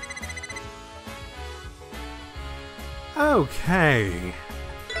 Okay.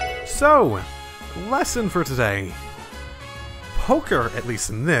 So... lesson for today. Poker, at least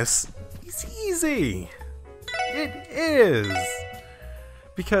in this, is easy. It is.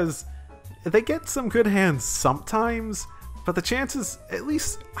 Because they get some good hands sometimes, but the chances, at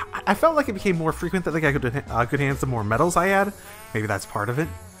least, I felt like it became more frequent that they got good hands the more medals I had. Maybe that's part of it.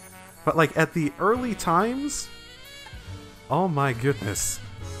 But like at the early times, oh my goodness.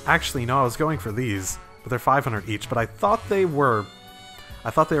 Actually, no, I was going for these, but they're 500 each, but I thought they were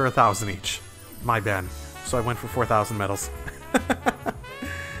 1,000 each. My bad. So I went for 4,000 medals.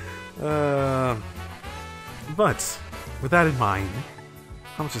 But, with that in mind,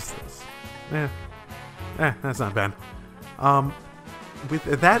 how much is this? That's not bad.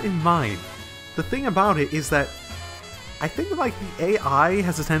 With that in mind, the thing about it is that I think like the AI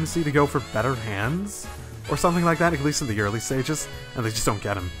has a tendency to go for better hands, or something like that, at least in the early stages, and they just don't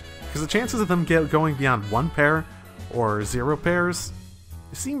get them. Because the chances of them going beyond 1 pair, or 0 pairs,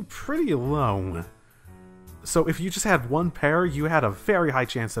 seem pretty low. So if you just had 1 pair, you had a very high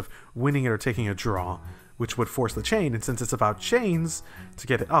chance of winning it or taking a draw, which would force the chain, and since it's about chains, to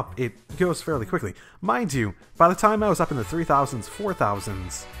get it up, it goes fairly quickly. Mind you, by the time I was up in the 3,000s,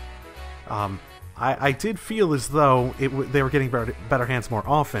 4,000s, I did feel as though they were getting better hands more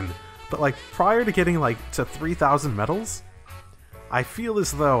often, but like prior to getting like to 3,000 medals, I feel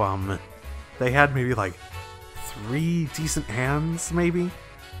as though they had maybe like 3 decent hands, maybe,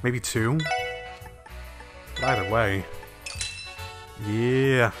 Maybe 2? Either way.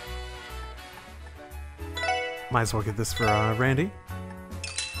 Yeah. Might as well get this for Randy.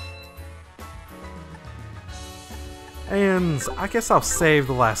 And I guess I'll save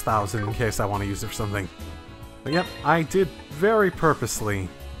the last 1,000 in case I want to use it for something. But yep, I did very purposely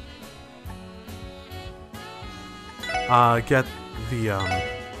get the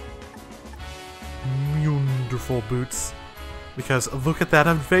wonderful boots. Because look at that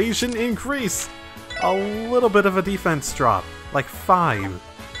evasion increase! A little bit of a defense drop. Like 5.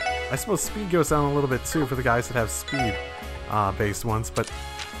 I suppose speed goes down a little bit too for the guys that have speed based ones, but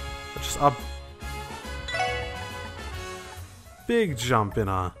just a big jump in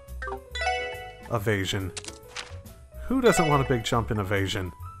evasion. Who doesn't want a big jump in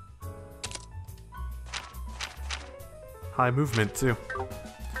evasion? High movement too.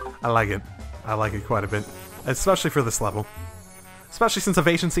 I like it. I like it quite a bit. Especially for this level. Especially since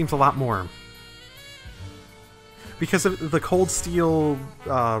evasion seems a lot more. Because of the Cold Steel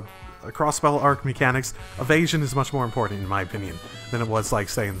Crossbell arc mechanics, evasion is much more important in my opinion than it was, like,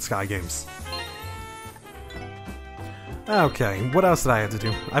 say, in the Sky games. Okay, what else did I have to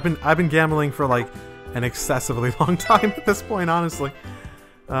do? I've been gambling for like an excessively long time at this point, honestly.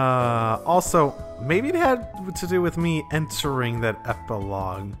 Also, maybe it had to do with me entering that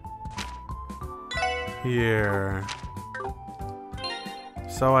epilogue. Here.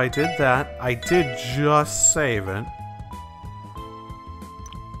 So I did that. I did just save it.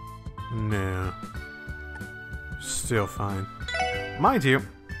 No. Still fine. Mind you,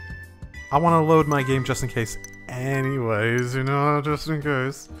 I want to load my game just in case anyways, you know, just in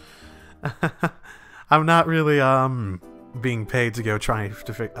case. I'm not really being paid to go try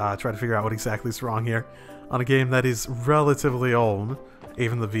to figure out what exactly is wrong here on a game that is relatively old,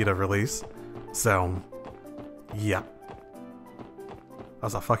 even the Vita release. So, yeah. That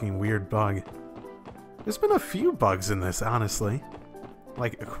was a fucking weird bug. There's been a few bugs in this, honestly.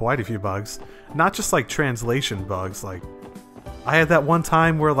 Like, quite a few bugs. Not just, like, translation bugs. Like, I had that one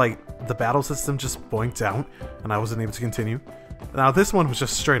time where, like, the battle system just boinked out, and I wasn't able to continue. Now, this one was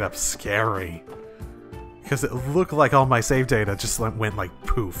just straight up scary. Because it looked like all my save data just went, like,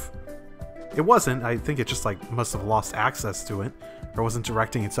 poof. It wasn't. I think it just, like, must have lost access to it. Or wasn't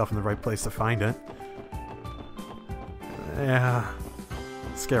directing itself in the right place to find it. Yeah.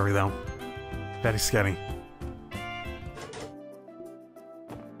 Scary, though. Very scary.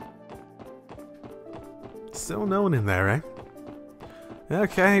 Still no one in there, eh?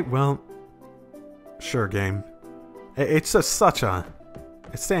 Okay, well... Sure, game. It's just such a...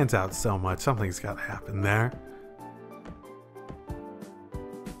 It stands out so much. Something's gotta happen there.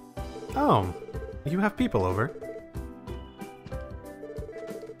 Oh. You have people over.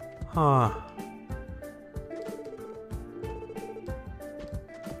 Huh.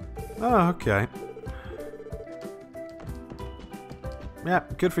 Oh, okay. Yeah,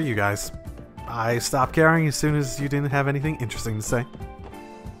 good for you guys. I stopped caring as soon as you didn't have anything interesting to say.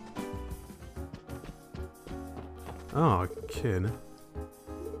 Oh, a kid.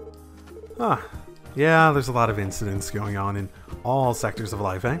 Huh. Yeah, there's a lot of incidents going on in all sectors of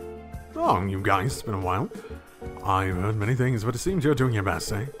life, eh? Oh, you guys, it's been a while. I've heard many things, but it seems you're doing your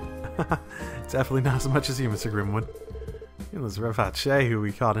best, eh? Definitely not as much as you, Mr. Grimwood. It was Refache who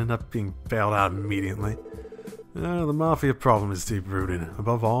we caught ended up being bailed out immediately. The Mafia problem is deep-rooted,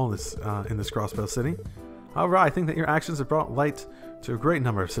 above all in this Crossbell city. However, I think that your actions have brought light to a great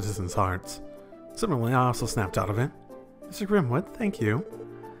number of citizens' hearts. Similarly, I also snapped out of it. Mr. Grimwood, thank you.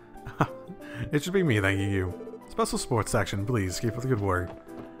 It should be me thanking you. Special sports section, please, keep up the good work.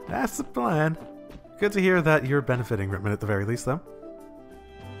 That's the plan. Good to hear that you're benefiting from it at the very least, though.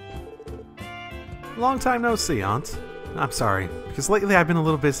 Long time no see, Aunt. I'm sorry, because lately I've been a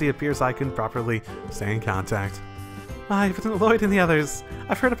little busy. It appears I couldn't properly stay in contact. Lloyd and the others,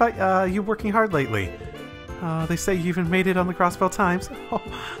 I've heard about you working hard lately. They say you even made it on the Crossbell Times. Oh,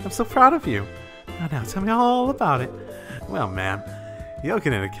 I'm so proud of you. Now tell me all about it. Well, ma'am, you're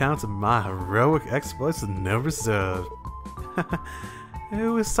looking at accounts of my heroic exploits with no reserve. It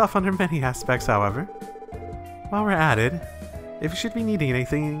was tough under many aspects, however. While we're at it, if you should be needing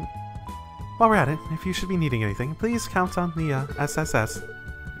anything, please count on the SSS.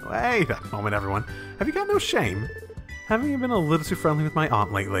 Wait a moment, everyone. Have you got no shame? Haven't you been a little too friendly with my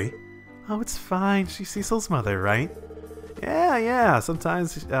aunt lately? Oh, it's fine. She's Cecil's mother, right? Yeah.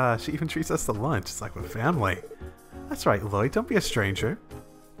 Sometimes she even treats us to lunch. It's like we're family. That's right, Lloyd. Don't be a stranger.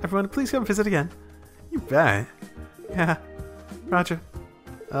 Everyone, please come visit again. You bet. Yeah. Roger.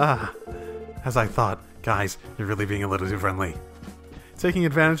 As I thought. Guys, you're really being a little too friendly. Taking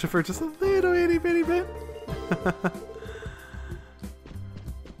advantage of her just a little itty bitty bit.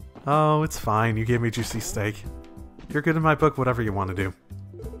 Oh, it's fine. You gave me juicy steak. You're good in my book, whatever you want to do.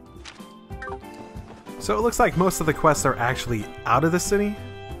 So it looks like most of the quests are actually out of the city.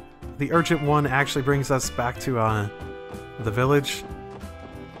 The urgent one actually brings us back to the village.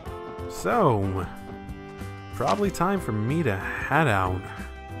 So, probably time for me to head out.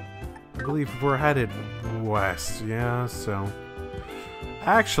 I believe we're headed west, yeah, so...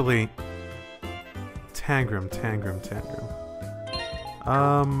 Actually... Tangram.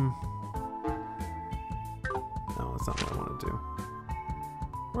 No, that's not what I want to do.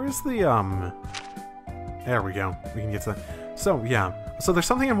 Where's the, There we go. We can get to... So, yeah. So there's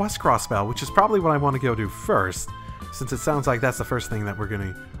something in West Crossbell, which is probably what I want to go do first, since it sounds like that's the first thing that we're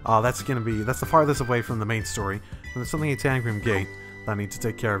gonna... that's the farthest away from the main story. And there's something at Tangram Gate that I need to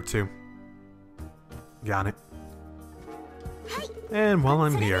take care of, too. Got it. And while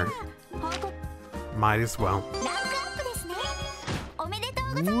I'm here... Might as well.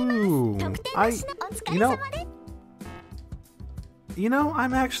 Ooh, you know,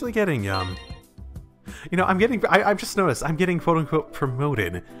 I'm actually getting, I've just noticed, I'm getting quote-unquote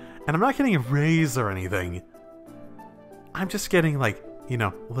promoted, and I'm not getting a raise or anything. I'm just getting, like, you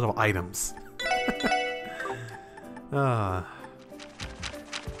know, little items. You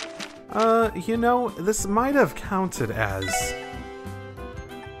know, this might have counted as...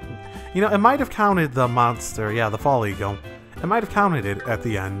 You know, it might have counted the monster, yeah, the Fall Eagle. It might have counted it at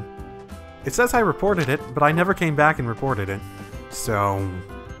the end. It says I reported it, but I never came back and reported it. So...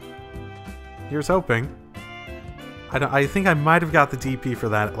 Here's hoping. I think I might have got the DP for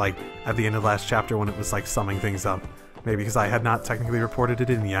that, like, at the end of last chapter when it was, like, summing things up. Maybe because I had not technically reported it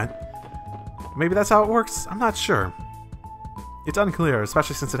in yet. Maybe that's how it works? I'm not sure. It's unclear,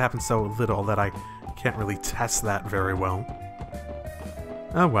 especially since it happened so little that I can't really test that very well.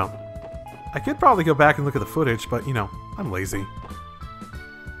 Oh well. I could probably go back and look at the footage, but, you know, I'm lazy.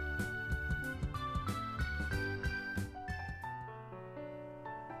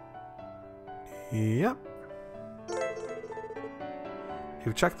 Yep. If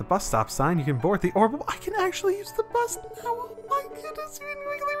you check the bus stop sign, you can board the orbital. I can actually use the bus now! Oh my goodness, you can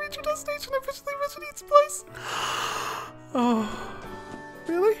regularly reach your destination and officially visit each place! Oh.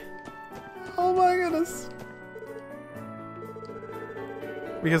 Really? Oh my goodness.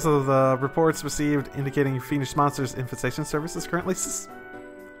 Because of the reports received indicating Fiendish Monsters infestation service is currently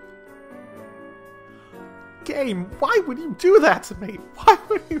Game, why would you do that to me? Why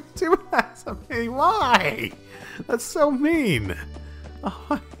would you do that to me? Why? That's so mean. Oh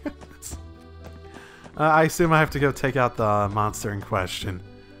my goodness. I assume I have to go take out the monster in question.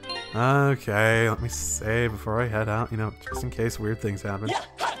 Okay, let me save before I head out, you know, just in case weird things happen.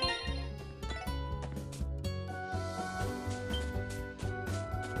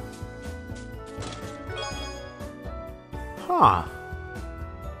 Huh.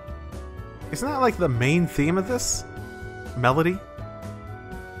 Isn't that like the main theme of this melody?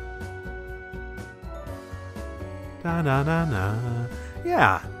 Da na na na.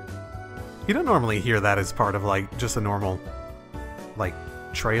 Yeah. You don't normally hear that as part of like just a normal like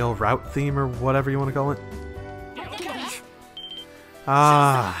trail route theme or whatever you want to call it.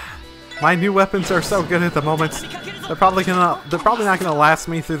 My new weapons are so good at the moment. They're probably not gonna last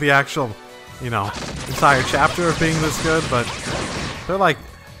me through the actual, you know, entire chapter of being this good, but they're like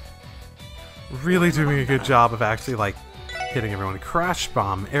really doing a good job of actually like hitting everyone. Crash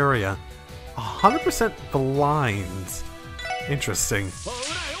bomb area, 100% blind. Interesting.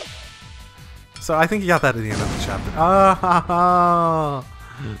 So I think you got that at the end of the chapter. Oh,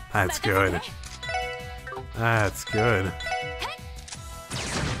 that's good. That's good.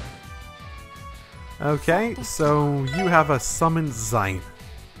 Okay, so you have a summoned Zine.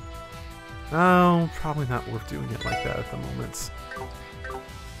 Oh, probably not worth doing it like that at the moment.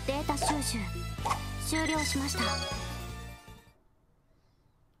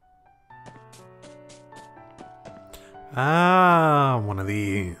 Ah, one of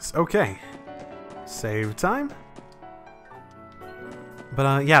these. Okay. Save time.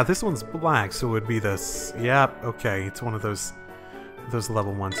 But yeah, this one's black, so it would be this. Yep, okay, it's one of those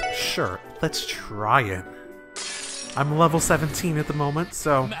level ones. Sure, let's try it. I'm level 17 at the moment,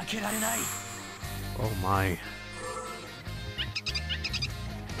 so... Oh my.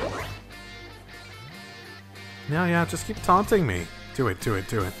 Yeah, just keep taunting me. Do it, do it,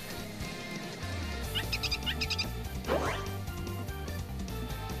 do it.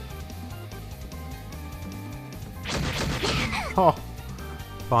 Oh,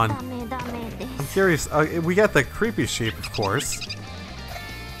 fun. I'm curious. We got the creepy sheep, of course.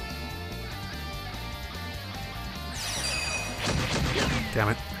 Damn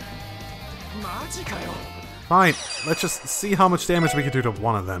it. Fine, let's just see how much damage we can do to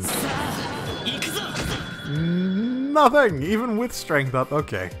one of them. Nothing, even with strength up.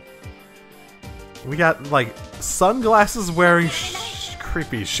 Okay. We got, like, sunglasses wearing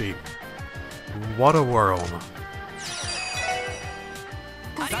creepy sheep. What a world.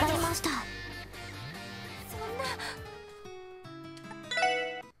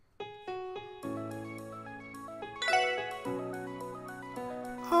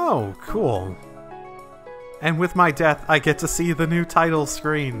 Oh, cool. And with my death, I get to see the new title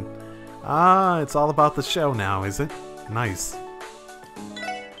screen. Ah, it's all about the show now, is it? Nice.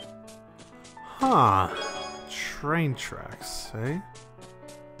 Huh. Train tracks, eh?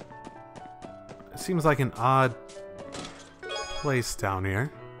 It seems like an odd place down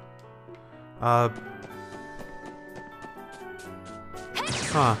here. Huh.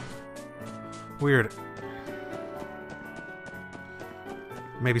 Weird.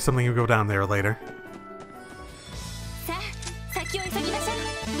 Maybe something will go down there later.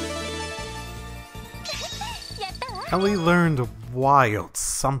 Ellie learned wild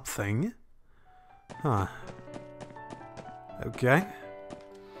something. Huh. Okay.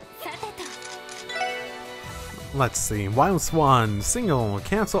 Let's see. Wild Swan. Single.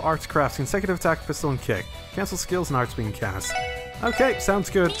 Cancel arts crafts. Consecutive attack, pistol, and kick. Cancel skills and arts being cast. Okay, sounds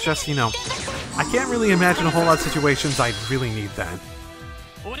good. Just, you know, I can't really imagine a whole lot of situations I'd really need that.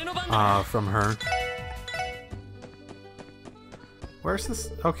 From her. Where's this?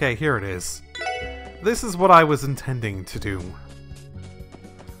 Okay, here it is. This is what I was intending to do.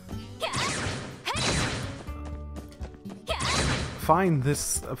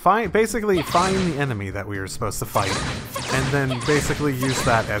 Basically find the enemy that we were supposed to fight, and then basically use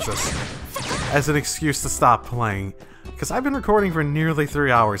that as an excuse to stop playing. Because I've been recording for nearly 3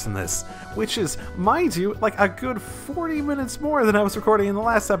 hours in this, which is, mind you, like a good 40 minutes more than I was recording in the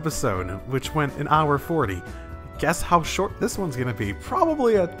last episode, which went an hour 40. Guess how short this one's gonna be?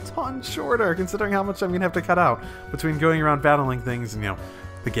 Probably a ton shorter, considering how much I'm gonna have to cut out between going around battling things and, you know,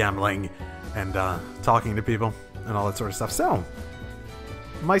 the gambling and talking to people and all that sort of stuff. So,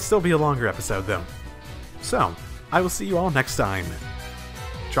 might still be a longer episode though. So, I will see you all next time.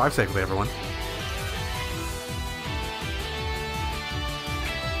 Drive safely, everyone.